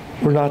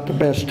 We're not the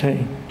best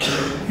team.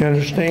 You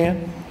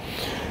understand?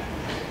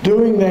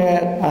 Doing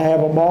that, I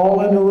have them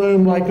all in the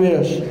room like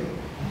this.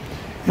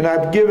 And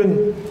I've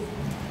given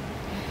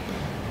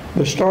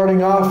the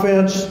starting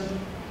offense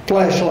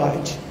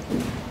flashlights.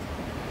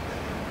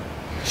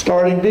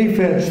 Starting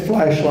defense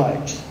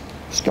flashlights.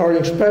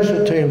 Starting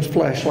special teams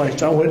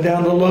flashlights. I went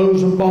down to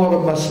Lowe's and bought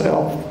them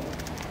myself.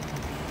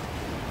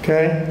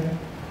 Okay?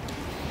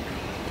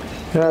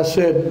 And I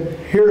said,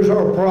 here's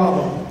our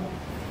problem.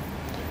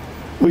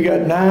 We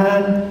got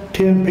 9,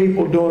 10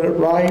 people doing it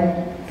right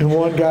and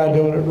 1 guy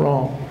doing it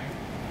wrong.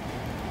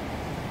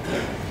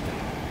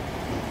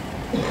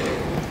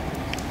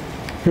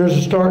 Here's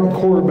the starting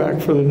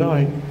quarterback for the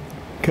night.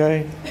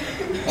 Okay?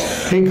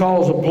 He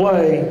calls a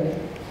play.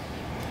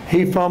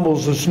 He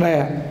fumbles the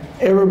snap.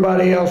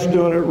 Everybody else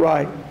doing it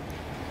right.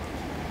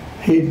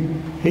 He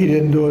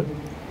didn't do it.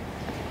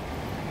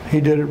 He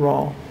did it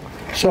wrong.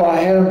 So I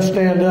had them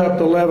stand up,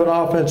 the 11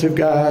 offensive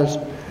guys,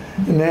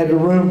 and they had the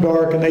room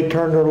dark, and they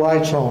turned their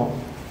lights on,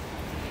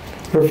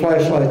 their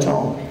flashlights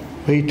on.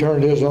 He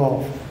turned his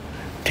off.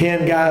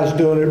 10 guys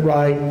doing it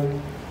right,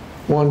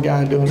 1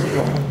 guy doing it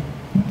wrong.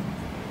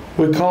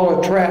 We call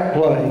it trap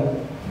play.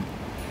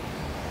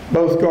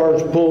 both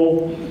guards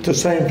pull at the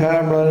same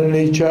time, running at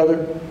each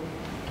other.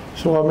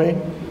 So I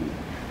mean,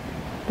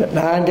 that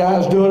 9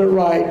 guys doing it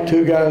right,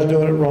 2 guys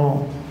doing it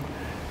wrong.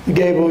 He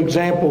gave an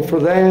example for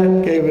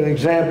that, gave an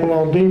example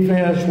on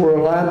defense where a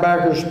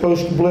linebacker is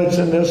supposed to blitz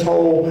in this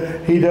hole.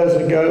 He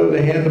doesn't go.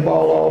 They hand the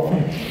ball off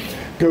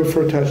and go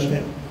for a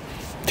touchdown.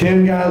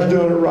 10 guys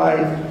doing it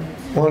right,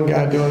 1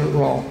 guy doing it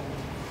wrong.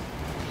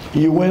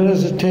 You win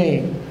as a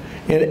team.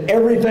 In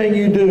everything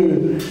you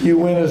do, you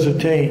win as a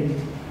team.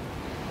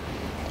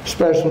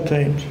 Special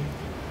teams.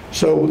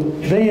 So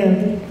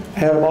then,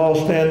 had them all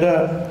stand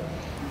up.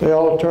 They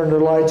all turned their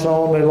lights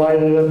on. They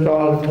lighted up the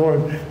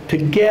auditorium.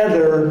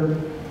 Together,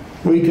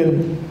 we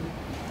can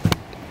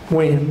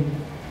win.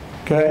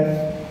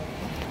 Okay?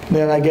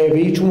 Then I gave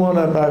each one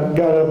of them, I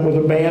got up with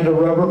a band of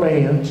rubber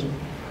bands,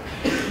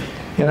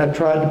 and I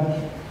tried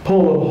to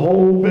pull a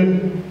whole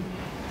big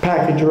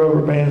package of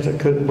rubber bands that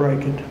couldn't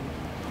break it.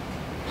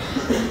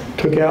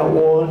 Took out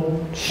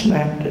one,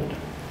 snapped it.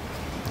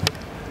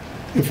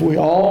 If we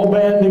all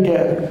band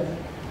together,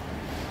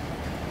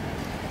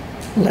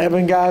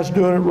 11 guys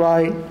doing it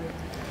right,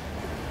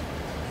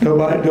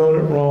 nobody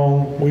doing it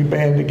wrong, we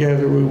band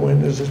together, we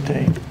win as a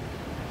team.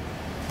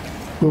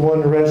 We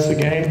won the rest of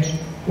the games,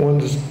 won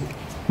the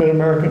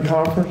Mid-American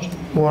Conference,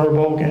 won our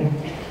bowl game.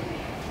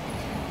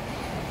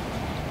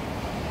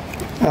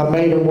 I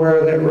made them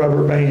wear that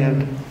rubber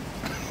band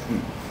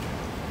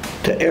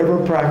to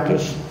every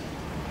practice,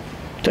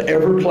 to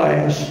every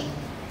class,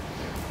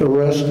 the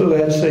rest of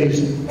that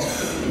season,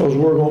 because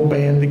we're going to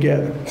band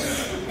together.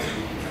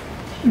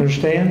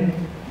 Understand?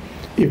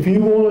 If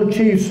you want to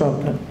achieve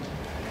something,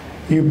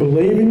 you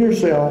believe in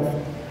yourself,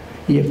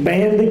 you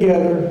band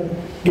together,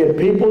 get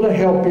people to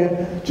help you,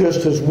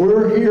 just as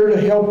we're here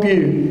to help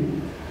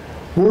you.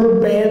 We're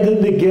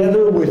banding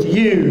together with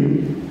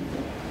you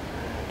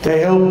to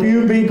help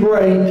you be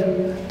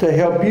great, to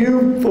help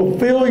you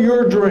fulfill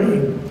your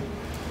dream.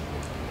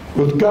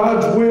 With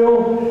God's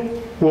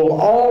will, we'll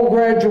all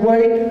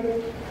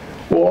graduate,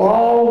 we'll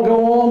all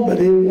go on, but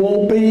it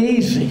won't be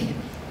easy.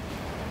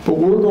 But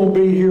we're going to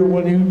be here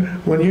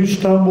when you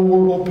stumble,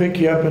 we're going to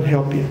pick you up and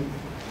help you.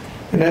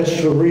 And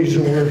that's the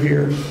reason we're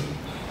here.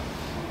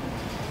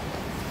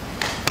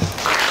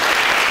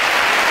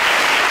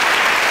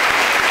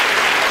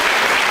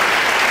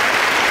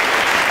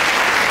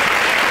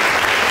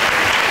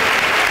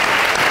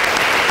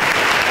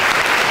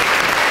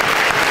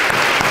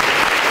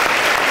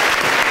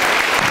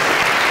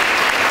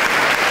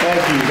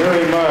 Thank you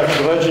very much.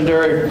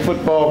 Legendary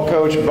football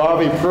coach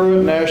Bobby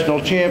Pruitt,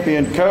 national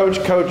champion coach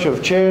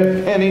of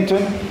Chad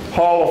Pennington,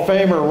 Hall of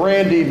Famer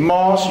Randy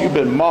Moss. You've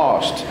been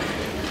mossed.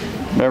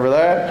 Remember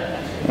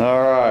that?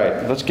 All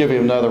right. Let's give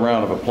him another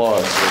round of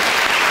applause.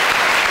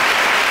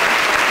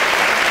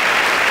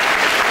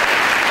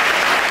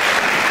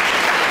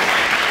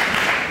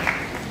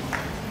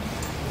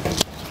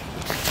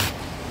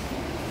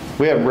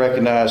 We haven't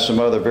recognized some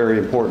other very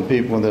important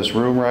people in this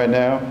room right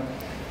now.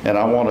 And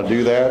I want to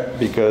do that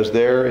because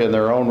they're in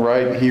their own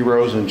right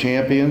heroes and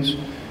champions.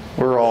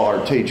 We're all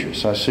our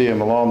teachers. I see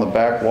them along the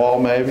back wall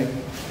maybe.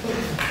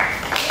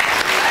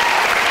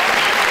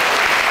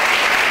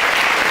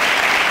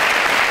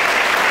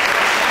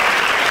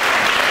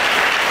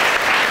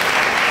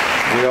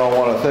 We all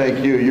want to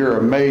thank you. You're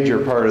a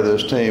major part of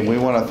this team. We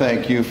want to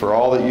thank you for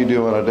all that you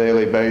do on a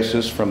daily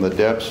basis from the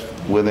depths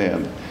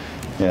within.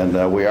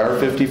 And we are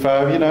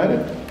 55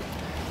 United.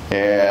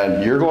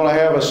 And you're going to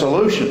have a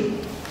solution.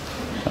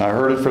 I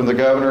heard it from the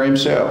governor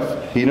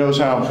himself. He knows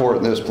how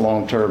important this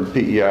long-term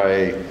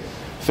PEIA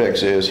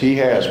fix is. He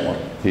has one.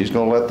 He's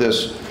going to let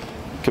this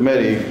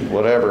committee,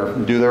 whatever,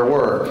 do their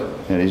work,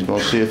 and he's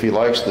going to see if he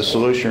likes the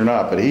solution or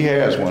not. But he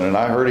has one, and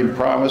I heard him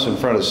promise in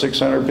front of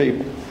 600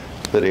 people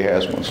that he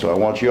has one. So I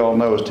want you all to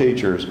know as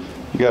teachers,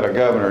 you got a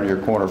governor in your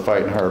corner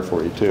fighting hard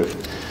for you too.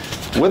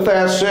 With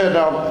that said,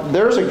 now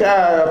there's a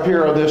guy up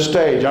here on this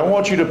stage. I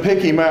want you to pick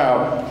him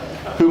out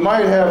who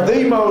might have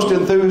the most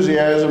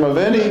enthusiasm of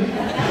any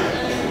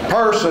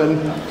person.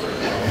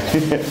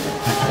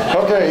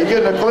 Okay, you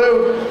getting a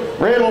clue?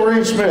 Randall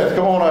Reed Smith,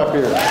 come on up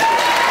here.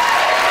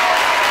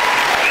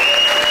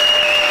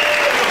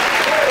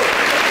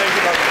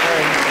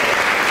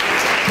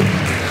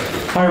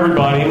 Hi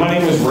everybody, my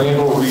name is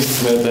Randall Reed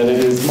Smith, and it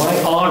is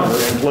my honor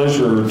and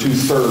pleasure to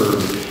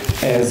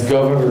serve as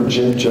Governor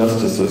Jim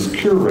Justice's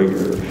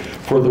curator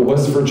for the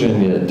West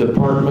Virginia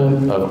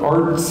Department of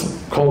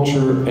Arts,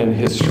 Culture, and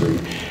History.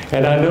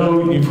 And I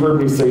know you've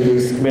heard me say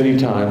this many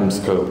times,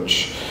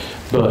 Coach,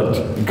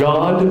 but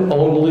God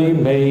only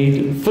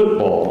made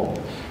football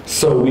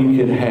so we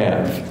could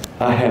have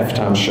a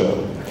halftime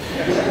show.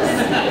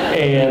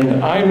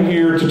 And I'm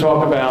here to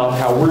talk about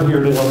how we're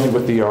here to help you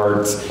with the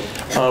arts.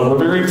 We're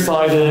very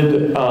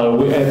excited,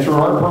 and through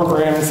our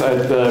programs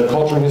at the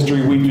Culture and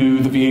History, we do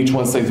the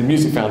VH1 Save the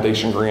Music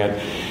Foundation grant,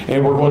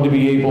 and we're going to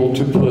be able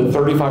to put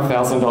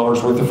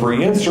 $35,000 worth of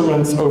free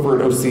instruments over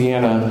at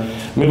Oceana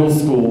Middle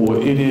School.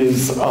 It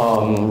is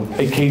a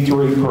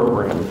K-8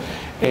 program,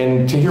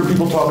 And to hear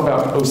people talk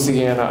about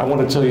Oceana, I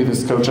want to tell you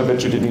this, Coach, I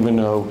bet you didn't even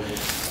know.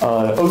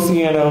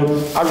 Oceana,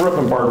 I grew up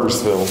in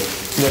Barbersville,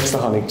 next to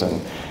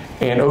Huntington.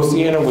 And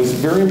Oceana was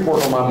very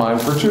important on my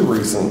mind for two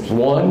reasons.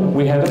 One,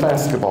 we had a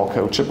basketball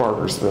coach at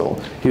Barbersville.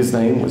 His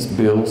name was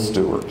Bill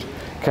Stewart.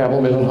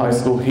 Cabell Midland High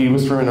School, he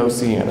was from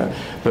Oceana.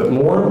 But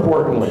more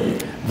importantly,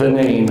 the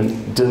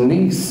name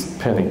Denise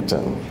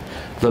Pennington,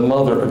 the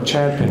mother of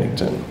Chad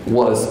Pennington,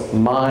 was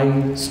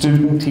my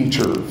student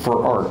teacher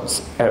for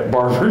arts at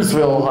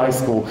Barbersville High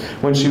School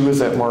when she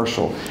was at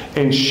Marshall.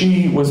 And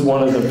she was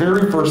one of the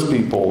very first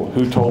people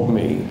who told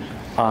me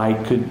I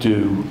could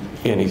do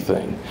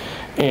anything.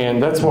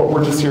 And that's what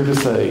we're just here to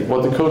say.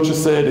 What the coach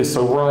has said is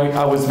so right.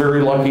 I was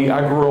very lucky.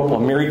 I grew up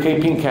on Mary Kay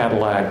pink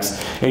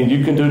Cadillacs, and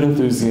you can do it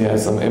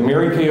enthusiasm. And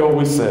Mary Kay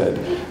always said,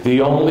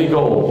 the only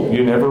goal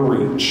you never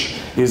reach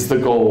is the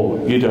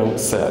goal you don't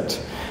set.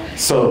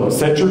 So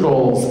set your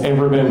goals,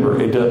 and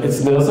remember, it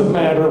doesn't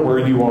matter where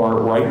you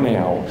are right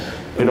now.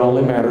 It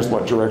only matters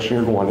what direction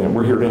you're going in.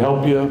 We're here to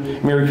help you.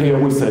 Mary Kay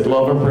always said,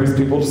 love and praise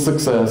people to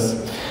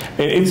success.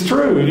 And it's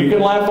true. You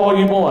can laugh all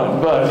you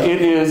want, but it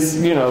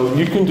is, you know,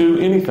 you can do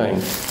anything.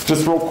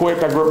 Just real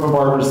quick, I grew up in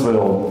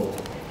Barbersville.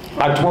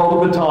 I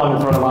twirled a baton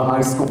in front of my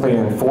high school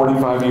band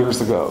 45 years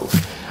ago.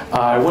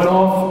 I went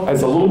off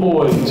as a little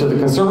boy to the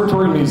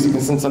Conservatory of Music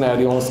in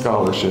Cincinnati on a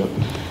scholarship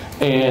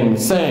and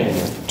sang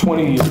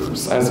 20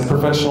 years as a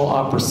professional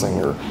opera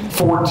singer,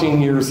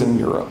 14 years in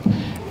Europe,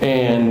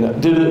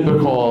 and did it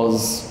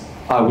because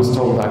I was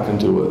told I can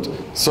do it.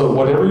 So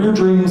whatever your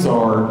dreams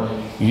are,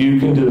 you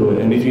can do it.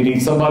 And if you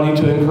need somebody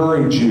to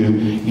encourage you,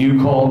 you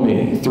call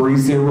me,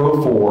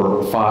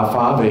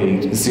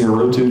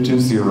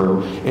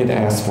 304-558-0220, and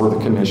ask for the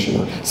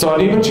commissioner. So I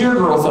need my cheer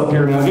girls up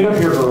here now. Get up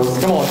here, girls.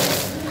 Come on.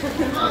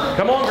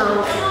 Come on,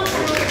 girls.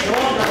 Come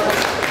on, girls.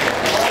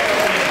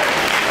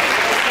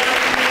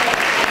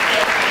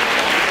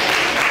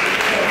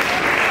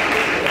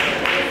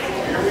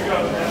 Here we go.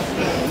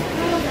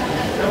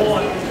 Come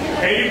on.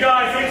 Hey, you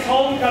guys, it's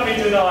homecoming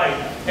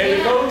tonight. And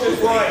the coach is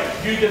right.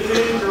 You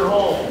defend your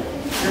home.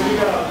 Here we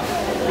go.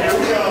 Here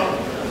we go.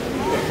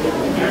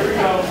 Here we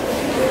go.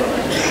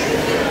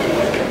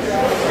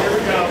 Here we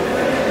go.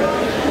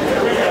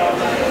 Here we go.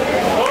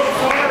 Oh,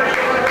 sorry.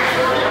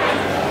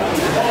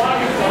 Oh,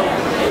 I'm sorry.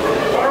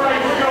 All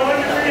right, we're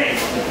going to three.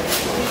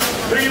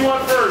 Who do you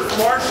want first,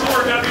 Marshall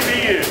or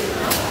WVU?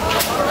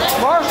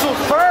 Marshall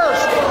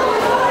first.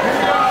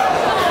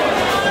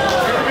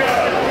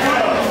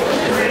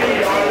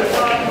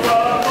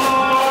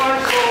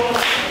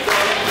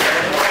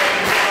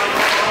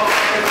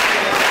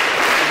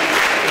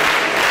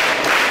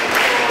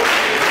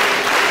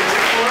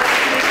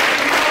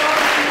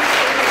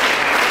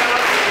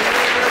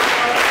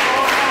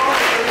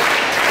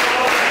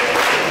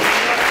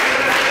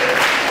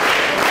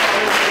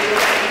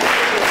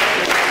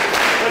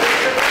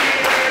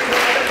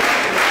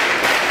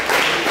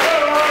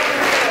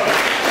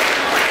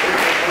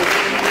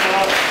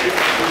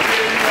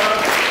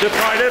 The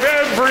pride of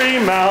every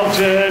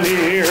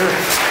mountaineer.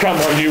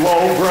 Come on, you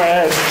old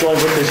grads, join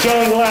with the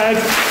young lads.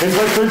 In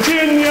West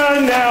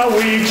Virginia, now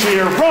we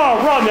cheer.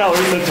 Rah, rah, now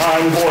is the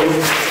time,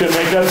 boys, to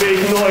make a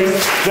big noise.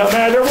 No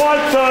matter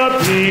what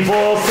the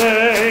people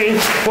say,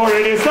 for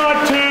it is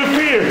not to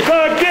fear.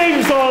 The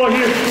game's all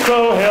here,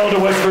 so hail to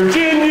West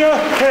Virginia,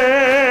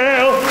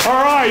 hail.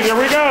 All right, here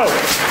we go.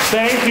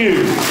 Thank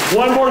you.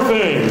 One more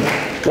thing.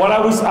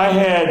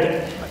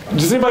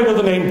 Does anybody know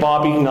the name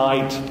Bobby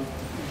Knight?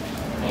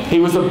 He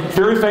was a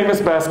very famous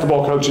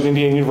basketball coach at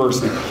Indiana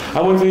University.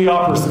 I went to the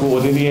opera school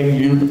at Indiana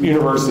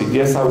University.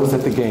 Yes, I was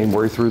at the game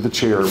where he threw the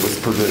chair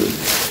with Purdue.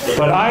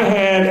 But I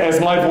had, as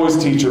my voice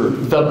teacher,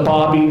 the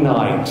Bobby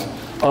Knight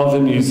of the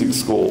music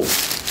school.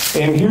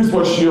 And here's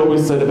what she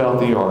always said about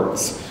the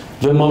arts.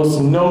 The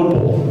most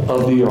noble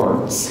of the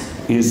arts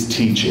is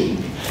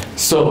teaching.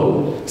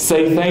 So,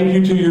 say thank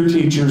you to your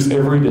teachers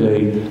every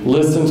day.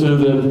 Listen to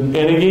them.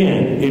 And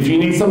again, if you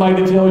need somebody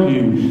to tell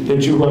you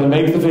that you're going to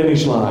make the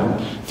finish line,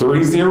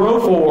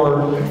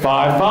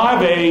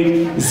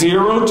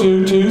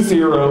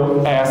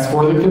 304-558-0220. Ask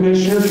for the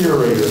commissioner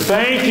curator.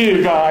 Thank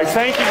you, guys.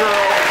 Thank you,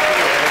 girls.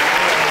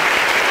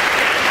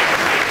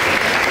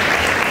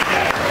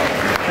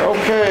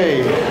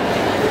 Okay.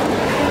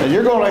 Now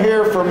you're going to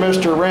hear from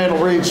Mr.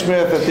 Randall Reed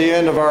Smith at the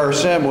end of our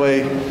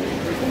assembly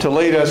to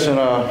lead us in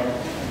a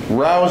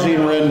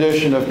rousing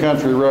rendition of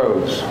Country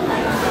Roads.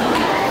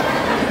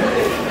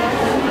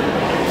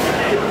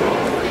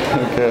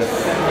 Okay.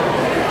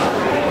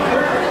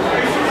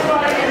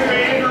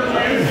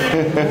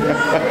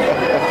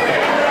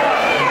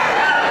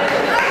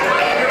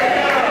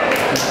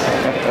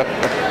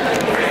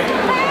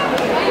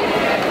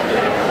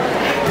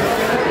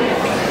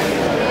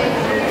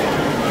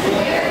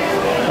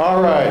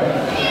 All right.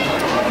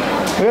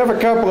 We have a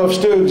couple of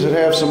students that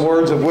have some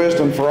words of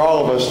wisdom for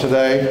all of us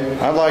today.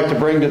 I'd like to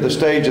bring to the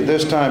stage at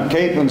this time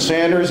Caitlin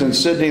Sanders and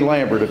Sydney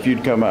Lambert, if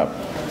you'd come up.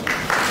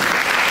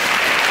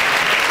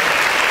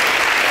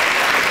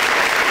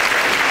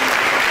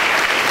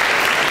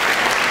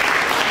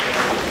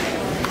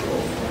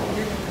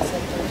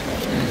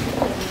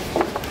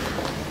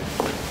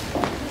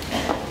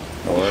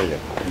 are you?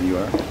 And you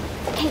are?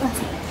 Caitlin.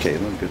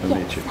 Caitlin, good to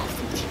meet you. Nice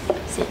to meet you.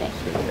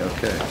 Sydney.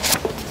 Okay.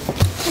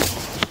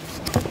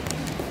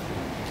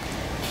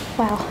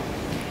 Wow.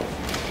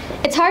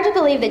 It's hard to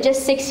believe that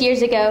just 6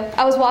 years ago,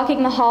 I was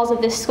walking the halls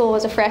of this school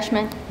as a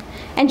freshman.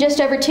 And just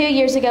over 2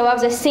 years ago, I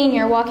was a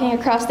senior walking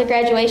across the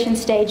graduation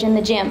stage in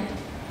the gym.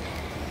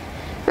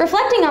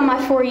 Reflecting on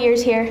my 4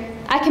 years here,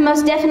 I can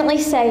most definitely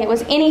say it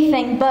was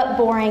anything but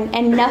boring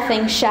and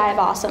nothing shy of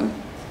awesome.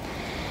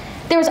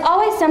 There was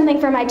always something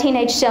for my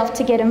teenage self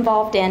to get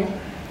involved in.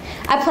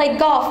 I played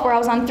golf where I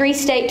was on 3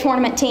 state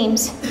tournament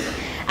teams.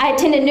 I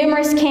attended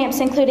numerous camps,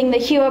 including the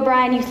Hugh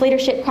O'Brien Youth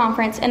Leadership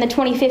Conference and the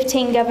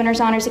 2015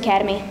 Governor's Honors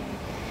Academy.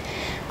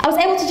 I was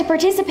able to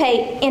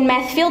participate in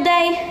Math Field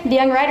Day, the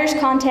Young Writers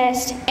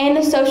Contest, and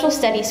the Social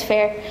Studies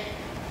Fair,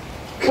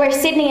 where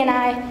Sydney and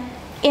I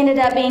ended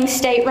up being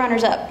state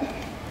runners-up.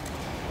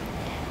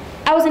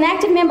 I was an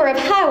active member of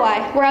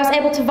Highway, where I was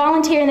able to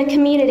volunteer in the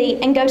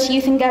community and go to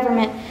youth and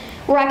government,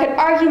 where I could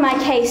argue my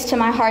case to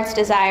my heart's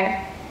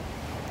desire.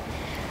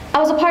 I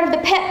was a part of the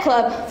Pep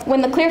Club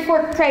when the Clear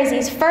Fork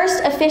Crazies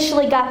first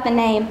officially got the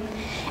name,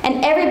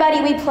 and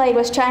everybody we played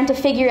was trying to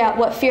figure out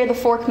what Fear the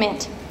Fork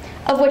meant,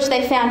 of which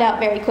they found out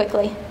very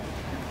quickly.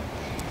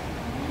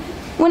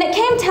 When it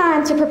came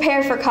time to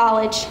prepare for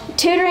college,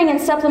 tutoring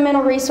and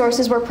supplemental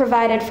resources were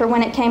provided for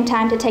when it came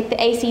time to take the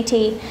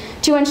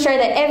ACT to ensure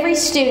that every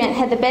student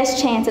had the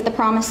best chance at the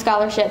promised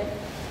scholarship.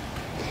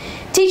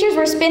 Teachers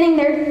were spending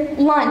their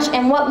lunch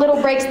and what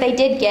little breaks they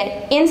did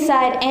get,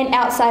 inside and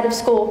outside of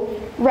school,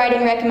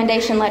 writing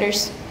recommendation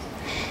letters.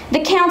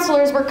 The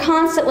counselors were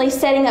constantly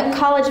setting up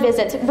college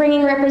visits,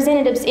 bringing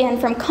representatives in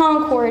from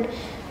Concord,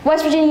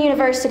 West Virginia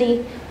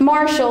University,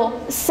 Marshall,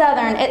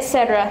 Southern,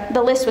 etc.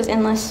 The list was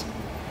endless.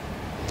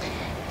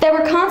 They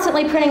were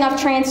constantly printing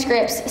off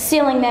transcripts,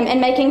 sealing them,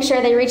 and making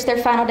sure they reached their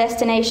final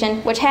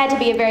destination, which had to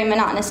be a very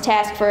monotonous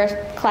task for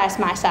a class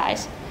my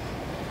size.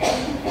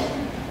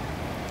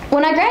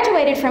 When I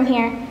graduated from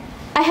here,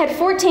 I had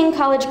 14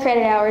 college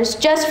credit hours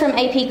just from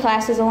AP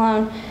classes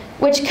alone,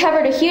 which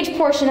covered a huge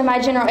portion of my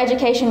general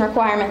education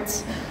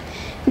requirements.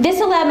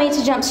 This allowed me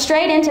to jump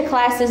straight into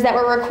classes that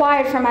were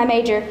required for my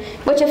major,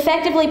 which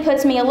effectively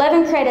puts me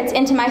 11 credits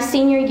into my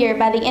senior year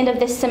by the end of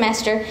this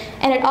semester,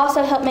 and it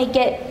also helped me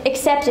get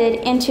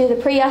accepted into the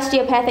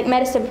pre-osteopathic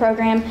medicine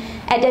program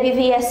at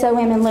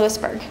WVSOM in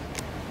Lewisburg.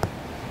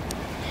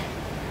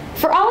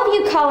 For all of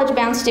you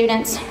college-bound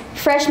students,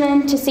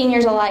 freshmen to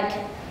seniors alike,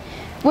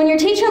 when your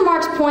teacher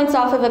marks points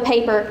off of a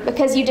paper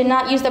because you did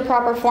not use the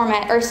proper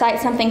format or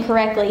cite something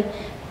correctly,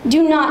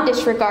 do not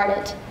disregard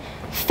it.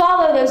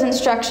 Follow those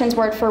instructions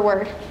word for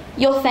word.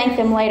 You'll thank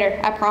them later,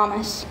 I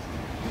promise.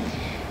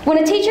 When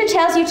a teacher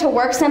tells you to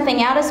work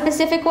something out a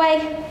specific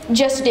way,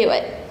 just do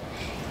it.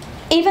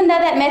 Even though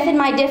that method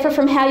might differ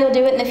from how you'll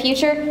do it in the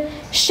future,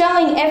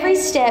 showing every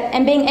step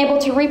and being able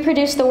to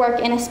reproduce the work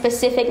in a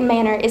specific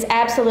manner is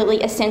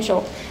absolutely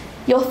essential.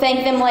 You'll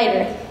thank them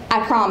later,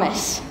 I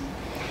promise.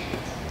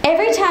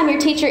 Every time your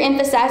teacher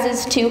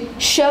emphasizes to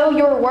show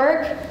your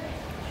work,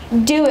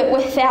 do it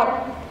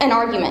without an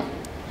argument.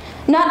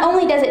 Not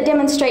only does it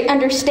demonstrate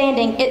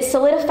understanding, it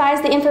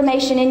solidifies the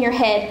information in your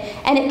head,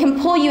 and it can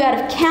pull you out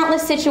of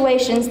countless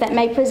situations that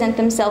may present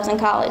themselves in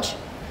college.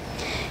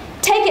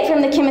 Take it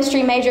from the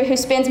chemistry major who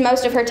spends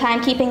most of her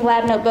time keeping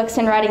lab notebooks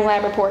and writing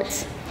lab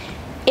reports.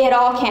 It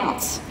all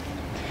counts.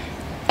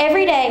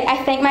 Every day,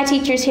 I thank my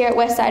teachers here at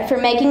Westside for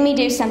making me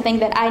do something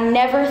that I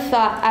never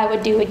thought I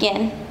would do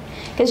again.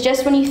 Because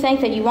just when you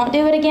think that you won't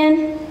do it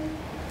again,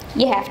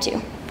 you have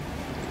to.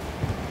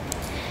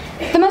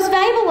 The most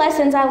valuable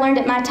lessons I learned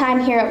at my time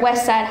here at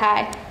Westside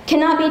High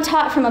cannot be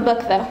taught from a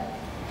book, though.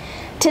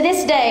 To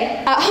this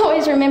day, I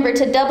always remember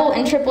to double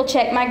and triple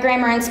check my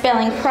grammar and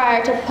spelling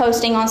prior to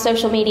posting on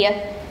social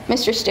media,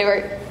 Mr.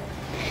 Stewart.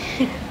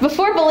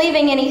 Before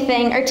believing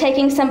anything or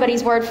taking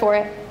somebody's word for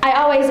it, I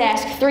always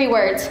ask 3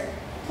 words.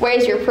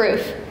 Where's your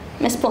proof,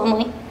 Miss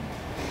Plumley?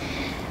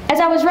 As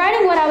I was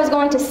writing what I was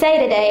going to say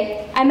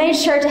today, I made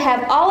sure to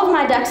have all of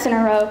my ducks in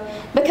a row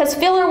because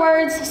filler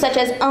words such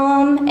as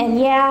and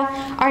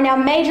yeah are now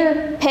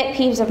major pet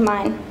peeves of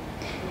mine.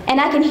 And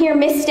I can hear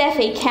Miss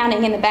Steffi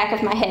counting in the back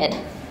of my head.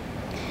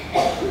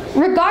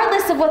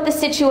 Regardless of what the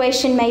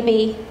situation may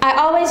be, I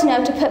always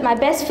know to put my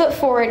best foot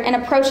forward and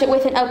approach it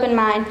with an open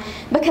mind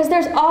because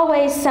there's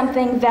always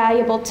something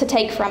valuable to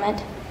take from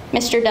it.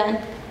 Mr. Dunn.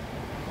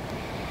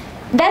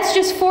 That's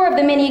just 4 of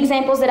the many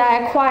examples that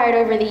I acquired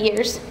over the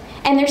years.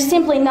 And there's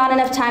simply not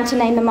enough time to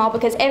name them all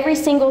because every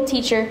single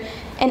teacher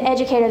and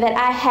educator that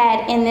I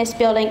had in this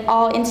building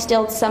all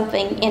instilled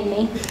something in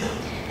me.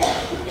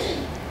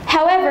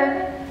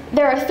 However,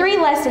 there are 3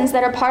 lessons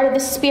that are part of the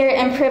spirit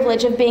and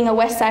privilege of being a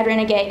Westside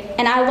renegade,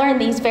 and I learned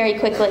these very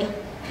quickly.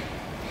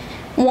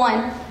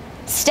 1,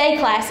 stay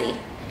classy.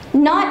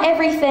 Not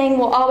everything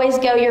will always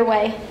go your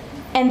way,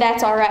 and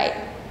that's all right.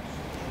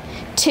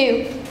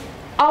 2,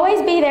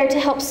 always be there to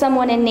help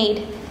someone in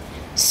need.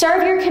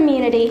 Serve your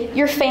community,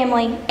 your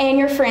family, and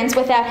your friends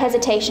without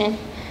hesitation.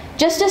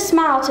 Just a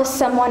smile to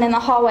someone in the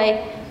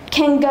hallway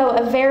can go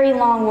a very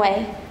long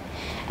way.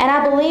 And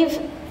I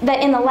believe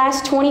that in the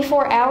last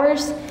 24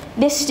 hours,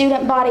 this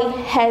student body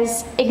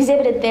has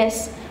exhibited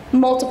this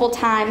multiple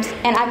times,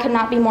 and I could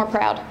not be more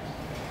proud.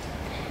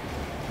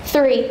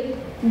 3,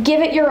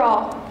 give it your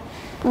all.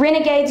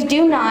 Renegades,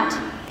 do not,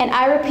 and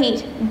I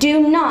repeat,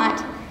 do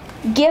not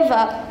give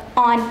up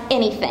on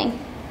anything.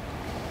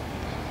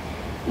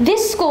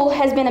 This school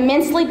has been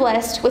immensely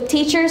blessed with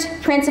teachers,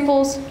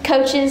 principals,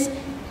 coaches,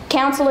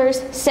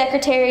 counselors,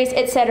 secretaries,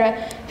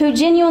 etc., who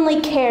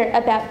genuinely care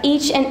about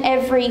each and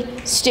every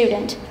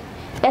student.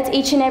 That's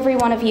each and every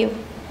one of you.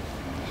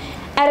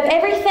 Out of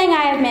everything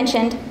I have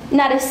mentioned,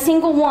 not a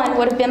single one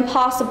would have been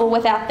possible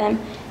without them,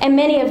 and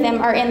many of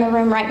them are in the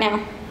room right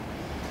now.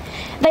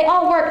 They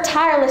all work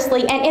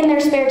tirelessly and in their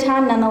spare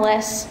time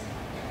nonetheless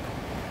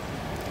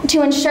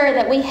to ensure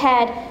that we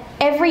had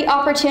every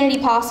opportunity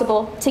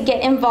possible to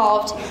get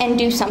involved and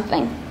do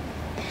something.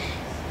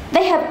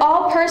 They have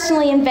all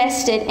personally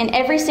invested in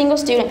every single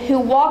student who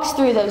walks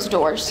through those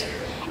doors,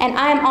 and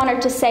I am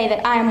honored to say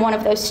that I am one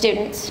of those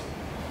students.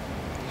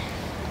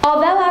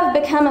 Although I've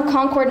become a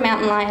Concord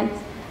Mountain Lion,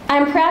 I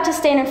am proud to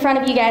stand in front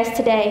of you guys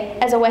today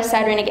as a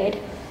Westside Renegade.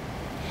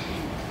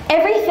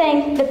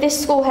 Everything that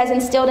this school has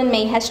instilled in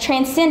me has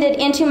transcended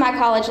into my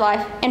college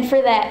life, and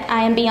for that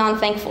I am beyond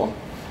thankful.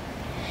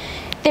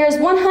 There is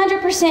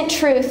 100%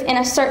 truth in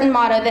a certain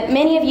motto that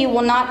many of you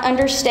will not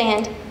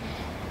understand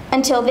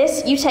until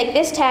you take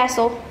this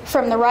tassel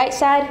from the right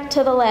side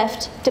to the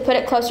left to put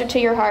it closer to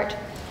your heart.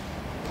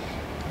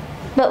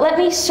 But let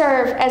me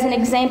serve as an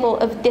example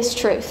of this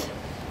truth.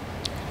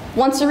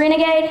 Once a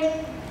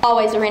renegade,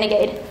 always a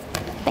renegade.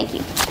 Thank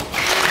you.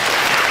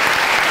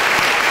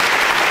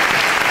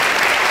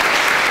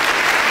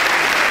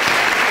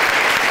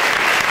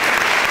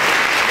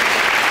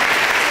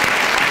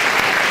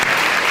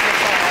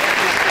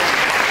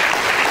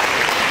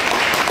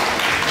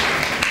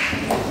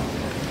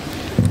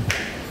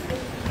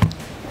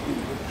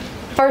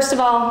 First of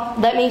all,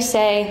 let me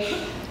say,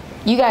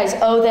 you guys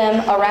owe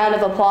them a round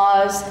of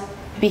applause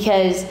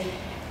because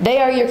they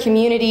are your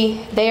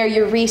community, they are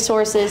your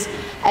resources,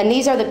 and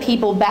these are the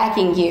people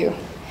backing you.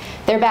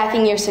 They're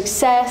backing your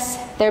success,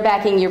 they're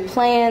backing your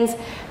plans,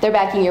 they're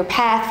backing your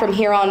path from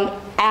here on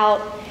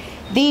out.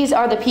 These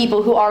are the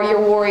people who are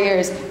your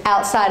warriors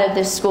outside of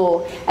this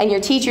school, and your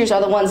teachers are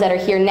the ones that are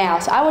here now.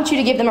 So I want you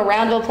to give them a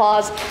round of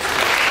applause.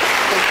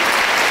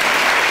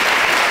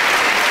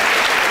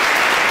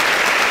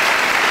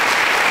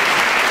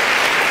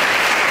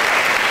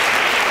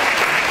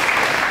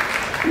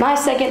 My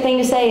second thing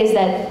to say is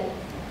that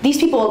these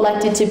people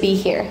elected to be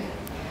here.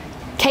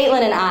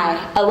 Caitlin and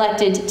I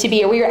elected to be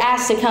here. We were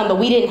asked to come, but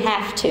we didn't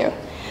have to.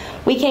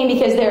 We came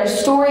because there are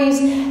stories,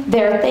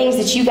 there are things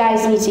that you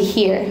guys need to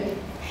hear.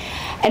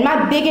 And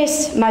my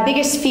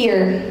biggest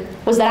fear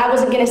was that I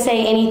wasn't going to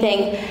say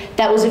anything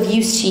that was of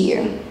use to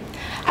you.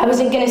 I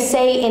wasn't going to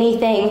say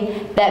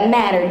anything that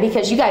mattered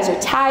because you guys are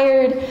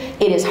tired.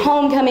 It is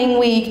homecoming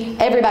week.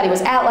 Everybody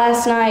was out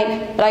last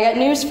night. But I got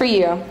news for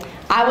you.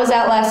 I was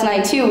out last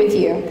night too with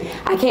you.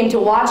 I came to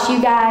watch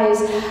you guys.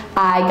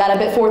 I got up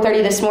at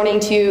 4:30 this morning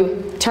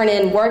to turn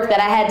in work that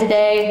I had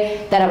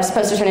today that I was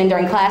supposed to turn in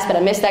during class, but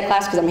I missed that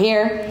class because I'm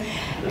here.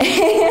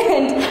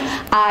 And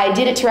I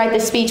did it to write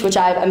this speech, which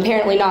I'm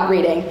apparently not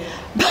reading.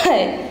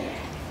 But,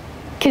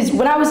 because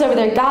when I was over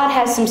there, God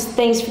has some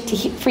things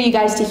for you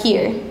guys to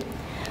hear.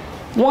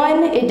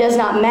 One, it does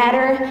not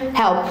matter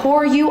how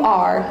poor you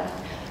are,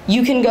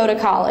 you can go to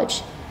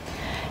college.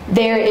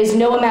 There is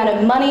no amount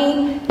of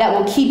money that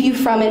will keep you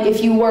from it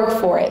if you work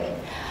for it.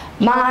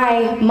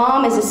 My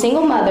mom is a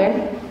single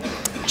mother.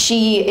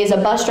 She is a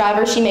bus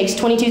driver. She makes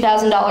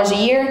 $22,000 a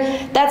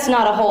year. That's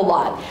not a whole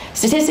lot.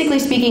 Statistically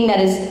speaking,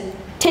 that is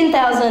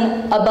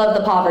 $10,000 above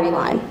the poverty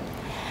line.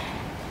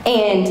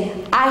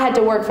 And I had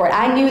to work for it.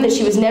 I knew that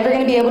she was never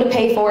going to be able to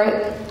pay for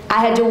it.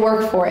 I had to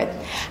work for it.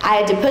 I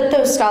had to put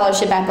those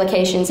scholarship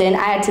applications in.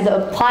 I had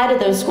to apply to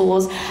those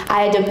schools.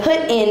 I had to put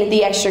in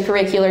the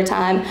extracurricular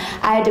time.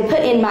 I had to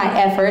put in my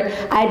effort.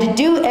 I had to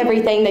do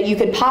everything that you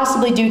could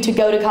possibly do to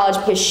go to college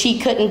because she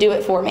couldn't do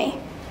it for me.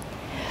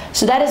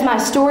 So that is my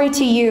story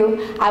to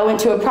you. I went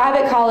to a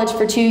private college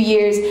for 2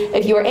 years.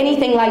 If you are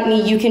anything like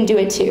me, you can do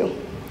it too.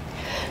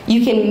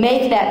 You can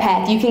make that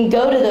path. You can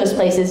go to those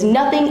places.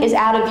 Nothing is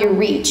out of your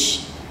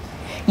reach.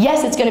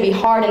 Yes, it's going to be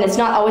hard and it's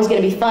not always going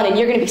to be fun and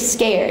you're going to be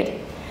scared,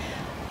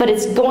 but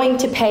it's going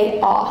to pay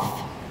off.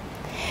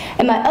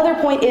 And my other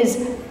point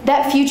is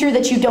that future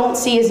that you don't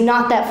see is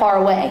not that far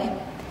away.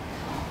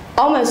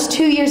 Almost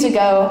 2 years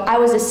ago, I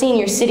was a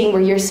senior sitting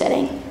where you're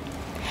sitting.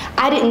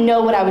 I didn't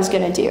know what I was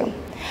going to do.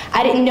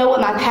 I didn't know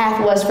what my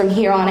path was from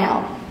here on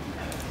out.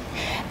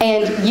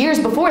 And years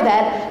before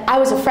that, I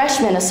was a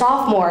freshman, a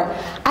sophomore.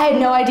 I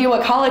had no idea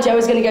what college I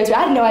was going to go to.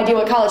 I had no idea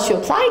what college to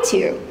apply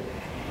to.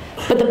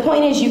 But the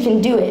point is, you can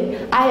do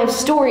it. I have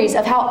stories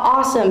of how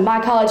awesome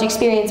my college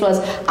experience was.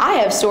 I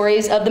have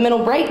stories of the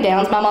mental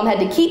breakdowns my mom had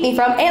to keep me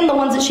from and the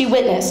ones that she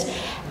witnessed.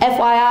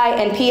 FYI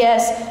and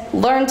PS,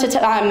 learn to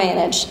time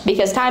manage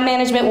because time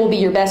management will be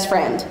your best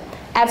friend.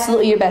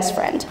 Absolutely your best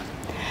friend.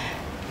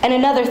 And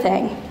another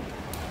thing,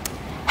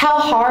 how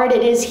hard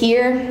it is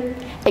here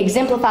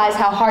exemplifies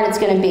how hard it's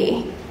going to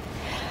be.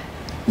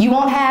 You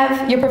won't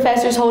have your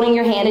professors holding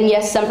your hand, and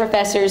yes, some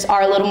professors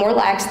are a little more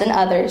lax than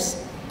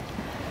others.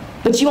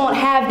 But you won't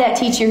have that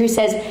teacher who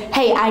says,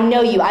 hey, I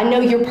know you. I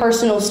know your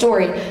personal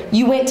story.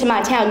 You went to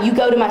my town. You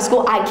go to my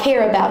school. I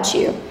care about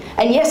you.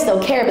 And yes,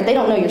 they'll care, but they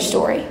don't know your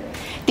story.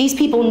 These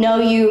people know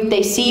you.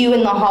 They see you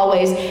in the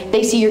hallways.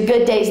 They see your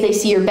good days. They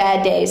see your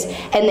bad days.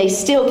 And they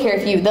still care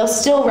for you. They'll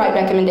still write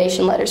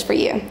recommendation letters for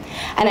you.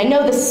 And I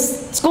know the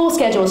school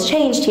schedule has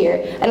changed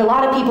here, and a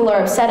lot of people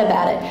are upset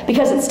about it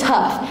because it's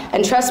tough.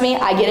 And trust me,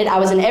 I get it. I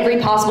was in every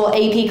possible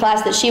AP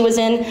class that she was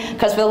in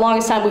because for the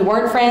longest time we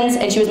weren't friends,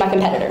 and she was my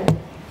competitor.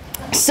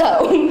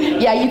 So,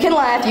 yeah, you can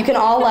laugh. You can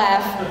all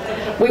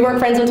laugh. We weren't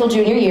friends until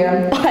junior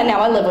year, and now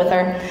I live with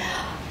her.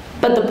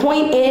 But the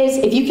point is,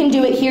 if you can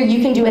do it here,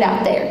 you can do it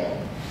out there.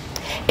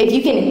 If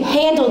you can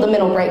handle the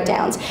mental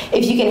breakdowns,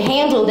 if you can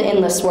handle the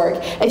endless work,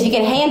 if you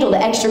can handle the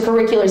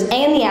extracurriculars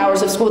and the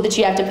hours of school that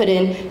you have to put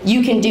in,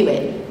 you can do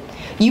it.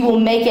 You will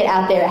make it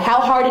out there. How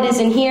hard it is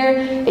in here,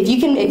 if you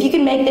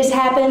can make this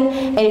happen,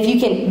 and if you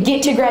can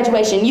get to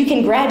graduation, you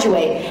can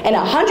graduate, and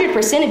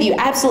 100% of you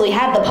absolutely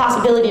have the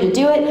possibility to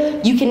do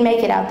it, you can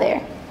make it out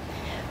there.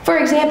 For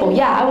example,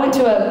 yeah, I went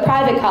to a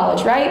private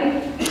college,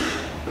 right?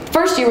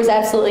 First year was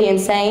absolutely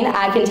insane.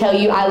 I can tell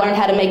you I learned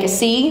how to make a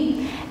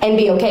C and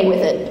be okay with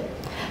it.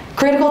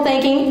 Critical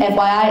thinking,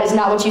 FYI, is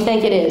not what you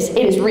think it is.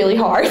 It is really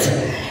hard.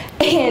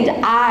 And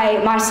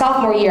my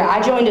sophomore year,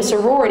 I joined a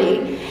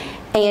sorority.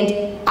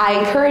 And I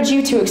encourage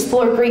you to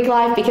explore Greek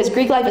life, because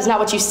Greek life is not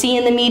what you see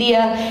in the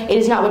media. It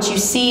is not what you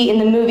see in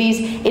the movies.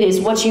 It is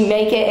what you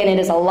make it, and it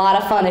is a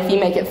lot of fun if you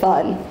make it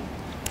fun.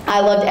 I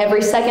loved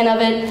every second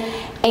of it.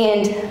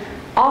 And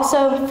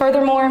also,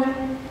 furthermore,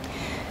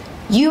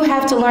 you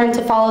have to learn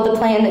to follow the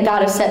plan that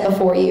God has set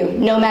before you,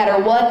 no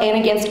matter what and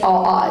against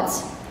all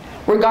odds.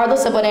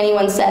 Regardless of what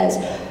anyone says.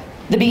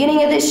 The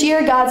beginning of this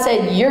year, God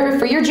said,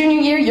 for your junior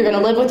year, you're going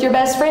to live with your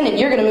best friend and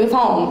you're going to move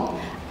home.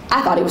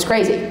 I thought he was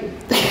crazy.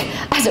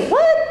 I said,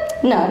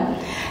 what? No.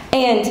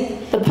 And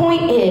the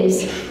point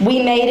is,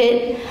 we made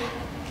it.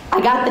 I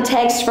got the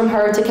text from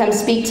her to come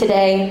speak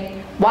today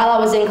while I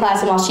was in class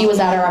and while she was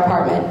at our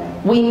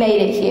apartment. We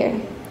made it here.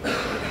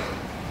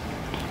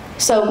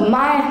 So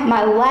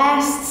my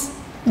last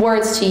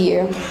words to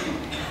you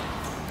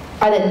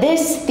are that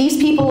these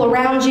people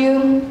around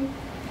you,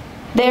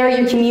 they're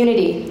your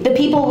community. The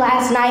people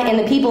last night and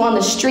the people on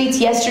the streets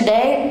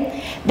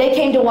yesterday, they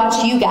came to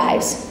watch you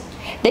guys.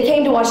 They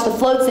came to watch the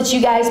floats that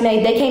you guys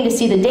made. They came to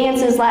see the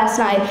dances last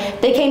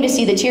night. They came to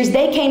see the cheers.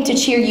 They came to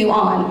cheer you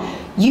on.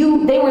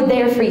 They were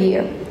there for you.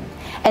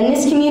 And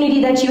this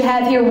community that you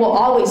have here will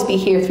always be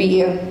here for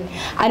you.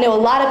 I know a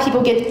lot of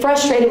people get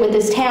frustrated with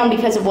this town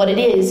because of what it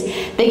is.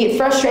 They get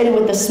frustrated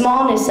with the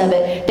smallness of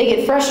it. They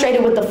get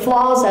frustrated with the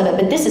flaws of it.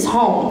 But this is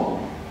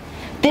home.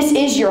 This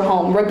is your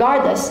home,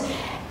 regardless.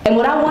 And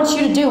what I want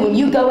you to do when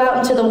you go out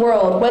into the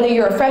world, whether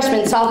you're a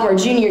freshman, sophomore,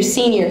 junior,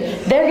 senior,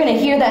 they're going to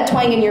hear that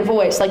twang in your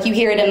voice like you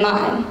hear it in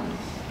mine.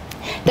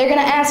 They're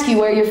going to ask you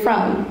where you're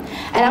from.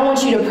 And I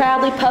want you to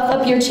proudly puff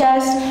up your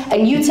chest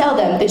and you tell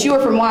them that you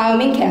are from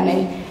Wyoming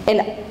County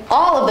and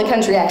all of the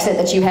country accent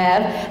that you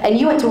have, and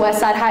you went to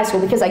Westside High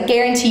School, because I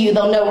guarantee you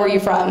they'll know where you're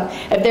from.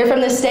 If they're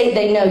from the state,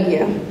 they know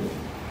you.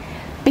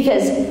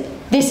 Because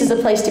this is a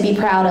place to be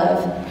proud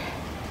of.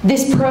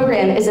 This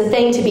program is a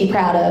thing to be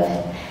proud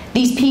of.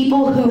 These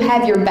people who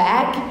have your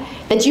back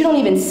that you don't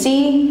even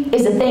see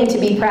is a thing to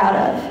be proud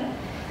of.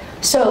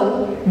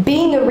 So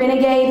being a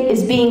renegade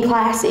is being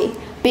classy.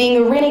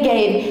 Being a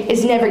renegade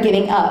is never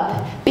giving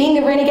up. Being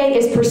a renegade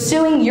is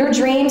pursuing your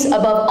dreams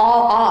above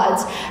all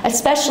odds,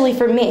 especially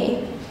for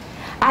me.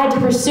 I had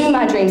to pursue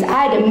my dreams.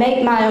 I had to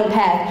make my own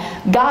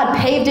path. God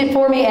paved it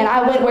for me, and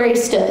I went where He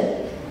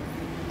stood.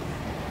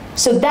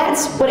 So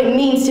that's what it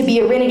means to be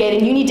a renegade,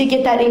 and you need to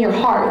get that in your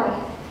heart.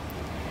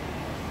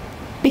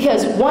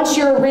 Because once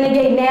you're a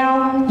renegade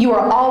now, you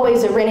are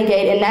always a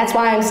renegade, and that's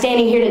why I'm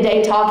standing here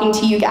today talking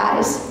to you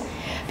guys.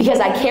 Because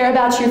I care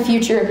about your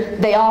future.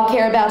 They all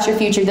care about your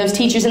future. Those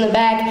teachers in the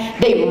back,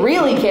 they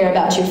really care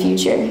about your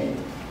future.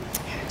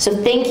 So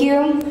thank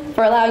you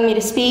for allowing me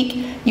to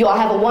speak. You all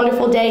have a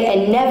wonderful day,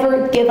 and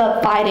never give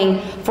up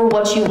fighting for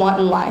what you want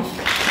in life.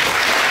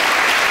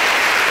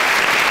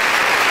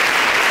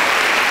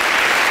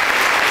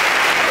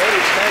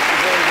 Ladies, thank you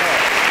very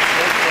much.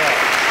 Great job.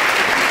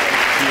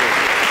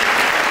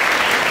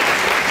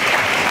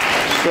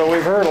 So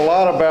we've heard a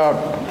lot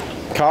about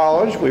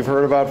college. We've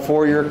heard about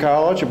four-year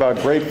college,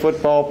 about great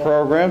football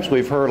programs.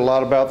 We've heard a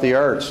lot about the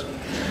arts.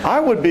 I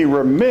would be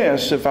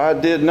remiss if I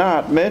did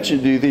not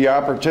mention to you the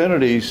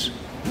opportunities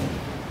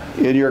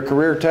in your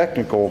career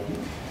technical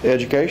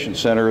education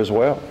center as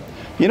well.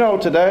 You know,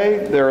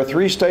 today there are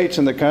 3 states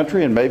in the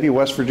country, and maybe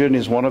West Virginia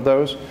is one of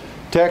those.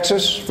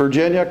 Texas,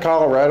 Virginia,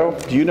 Colorado.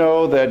 Do you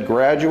know that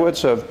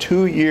graduates of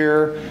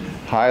 2-year,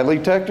 highly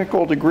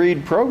technical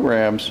degreed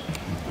programs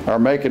are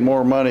making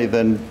more money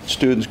than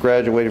students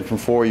graduating from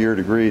 4-year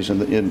degrees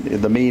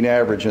in the mean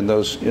average in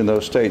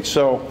those states?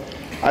 So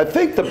I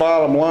think the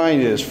bottom line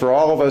is, for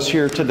all of us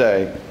here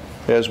today,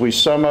 as we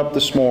sum up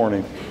this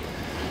morning,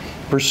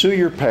 pursue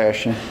your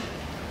passion,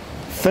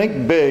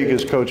 think big,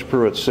 as Coach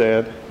Pruitt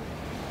said,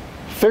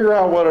 figure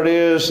out what it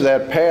is,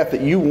 that path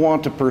that you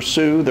want to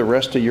pursue the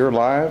rest of your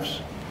lives.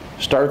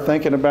 Start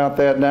thinking about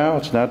that now.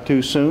 It's not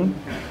too soon.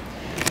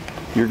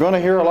 You're going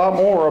to hear a lot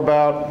more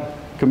about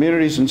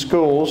communities and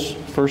schools.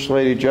 First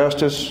Lady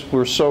Justice,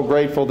 we're so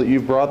grateful that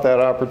you've brought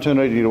that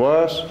opportunity to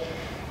us.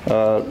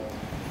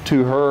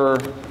 To her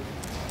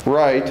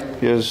right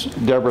is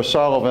Deborah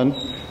Sullivan,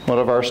 one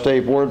of our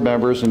state board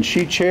members, and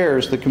she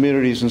chairs the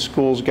Communities and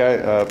Schools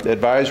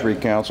Advisory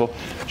Council.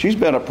 She's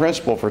been a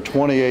principal for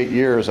 28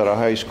 years at a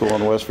high school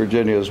in West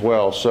Virginia as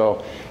well,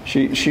 so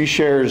she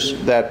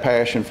shares that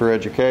passion for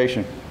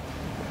education.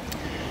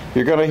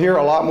 You're going to hear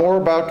a lot more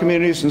about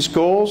communities and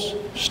schools.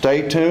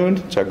 Stay tuned.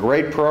 It's a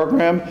great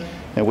program,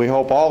 and we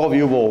hope all of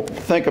you will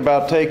think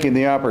about taking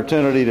the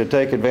opportunity to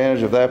take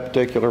advantage of that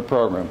particular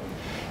program.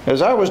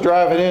 As I was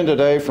driving in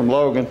today from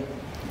Logan,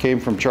 came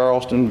from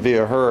Charleston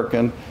via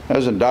Hurricane. I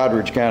was in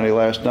Doddridge County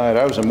last night.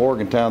 I was in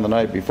Morgantown the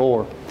night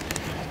before.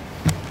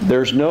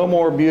 There's no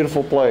more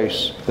beautiful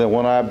place than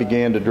when I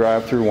began to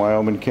drive through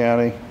Wyoming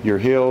County. Your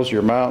hills,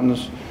 your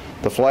mountains,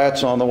 the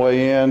flats on the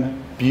way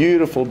in.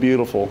 Beautiful,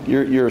 beautiful.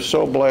 You're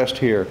so blessed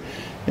here,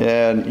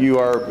 and you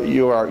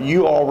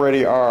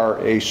already are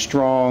a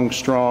strong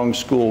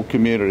school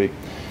community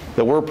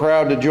that we're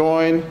proud to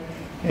join.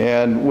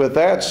 And with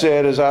that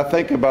said, as I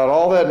think about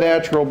all that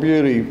natural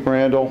beauty,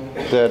 Randall,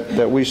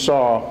 that we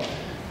saw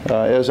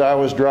as I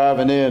was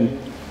driving in,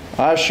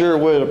 I sure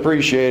would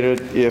appreciate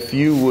it if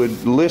you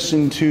would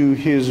listen to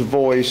his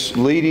voice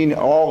leading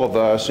all of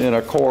us in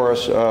a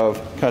chorus of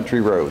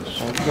Country Roads.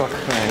 Thank you, Dr.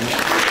 Paine.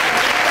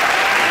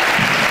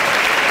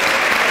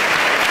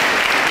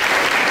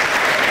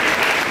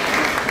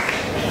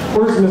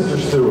 Where's Mr.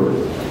 Stewart?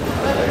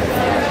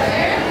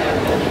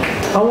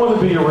 I want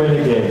to be a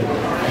renegade.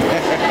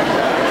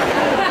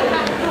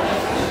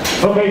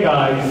 Okay,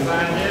 guys,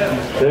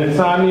 then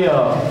sign me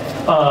up.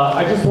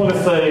 I just want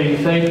to say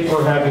thank you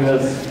for having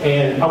us,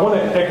 and I want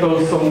to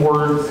echo some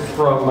words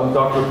from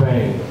Dr.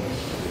 Paine.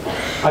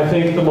 I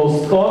think the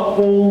most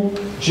thoughtful,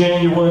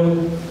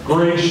 genuine,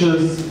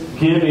 gracious,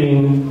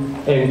 giving,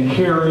 and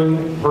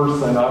caring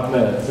person I've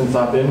met since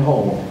I've been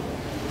home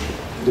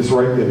is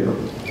right there.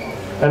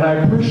 And I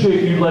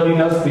appreciate you letting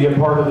us be a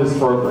part of this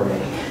program.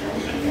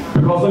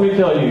 Because let me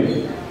tell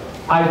you,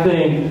 I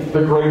think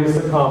the greatest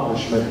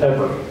accomplishment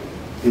ever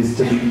is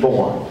to be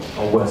born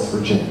in West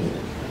Virginia.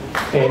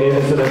 And it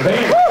is an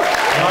advantage.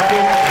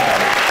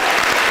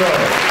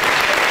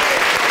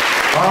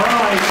 All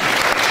right.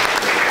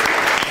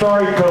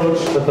 Sorry, Coach,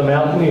 but the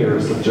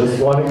Mountaineers have just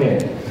won a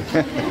game.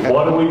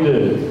 What do we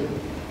do?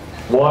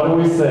 What do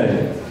we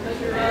sing?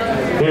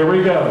 Here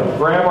we go.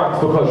 Grab our,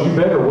 because you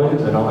better win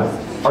tonight.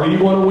 Are you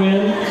going to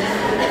win?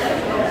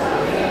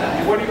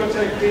 What are you going to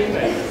take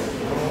teammates?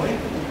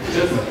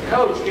 Just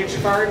Coach, can't you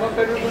fire him up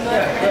better than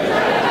that?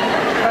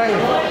 Hey,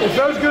 if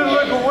those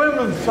good-looking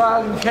women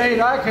fighting Kane,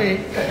 I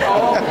can't.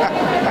 Oh,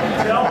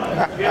 tell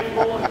them, get him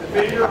on,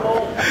 defend your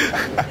home.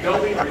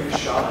 Don't be really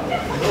shot.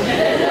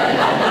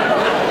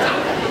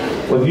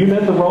 Well, you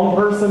met the wrong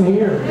person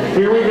here.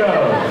 Here we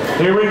go.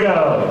 Here we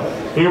go.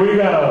 Here we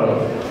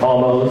go.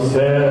 Almost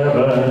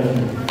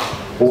heaven,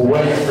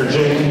 West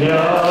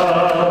Virginia,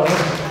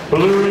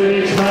 Blue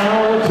Ridge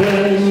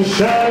Mountain,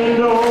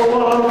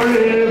 Shenandoah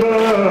River.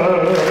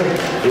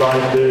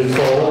 Life is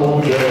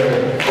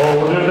older,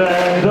 older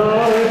than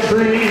the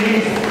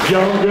trees,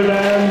 younger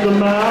than the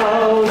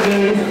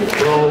mountains,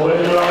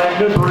 blowing like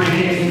the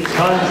breeze.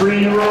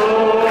 Country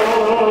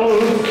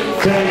roads,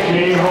 take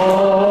me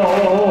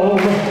home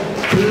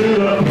to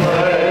the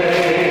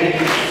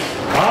place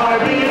I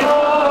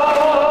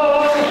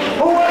belong.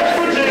 West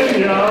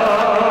Virginia,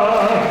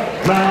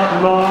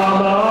 Mountain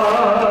Mama.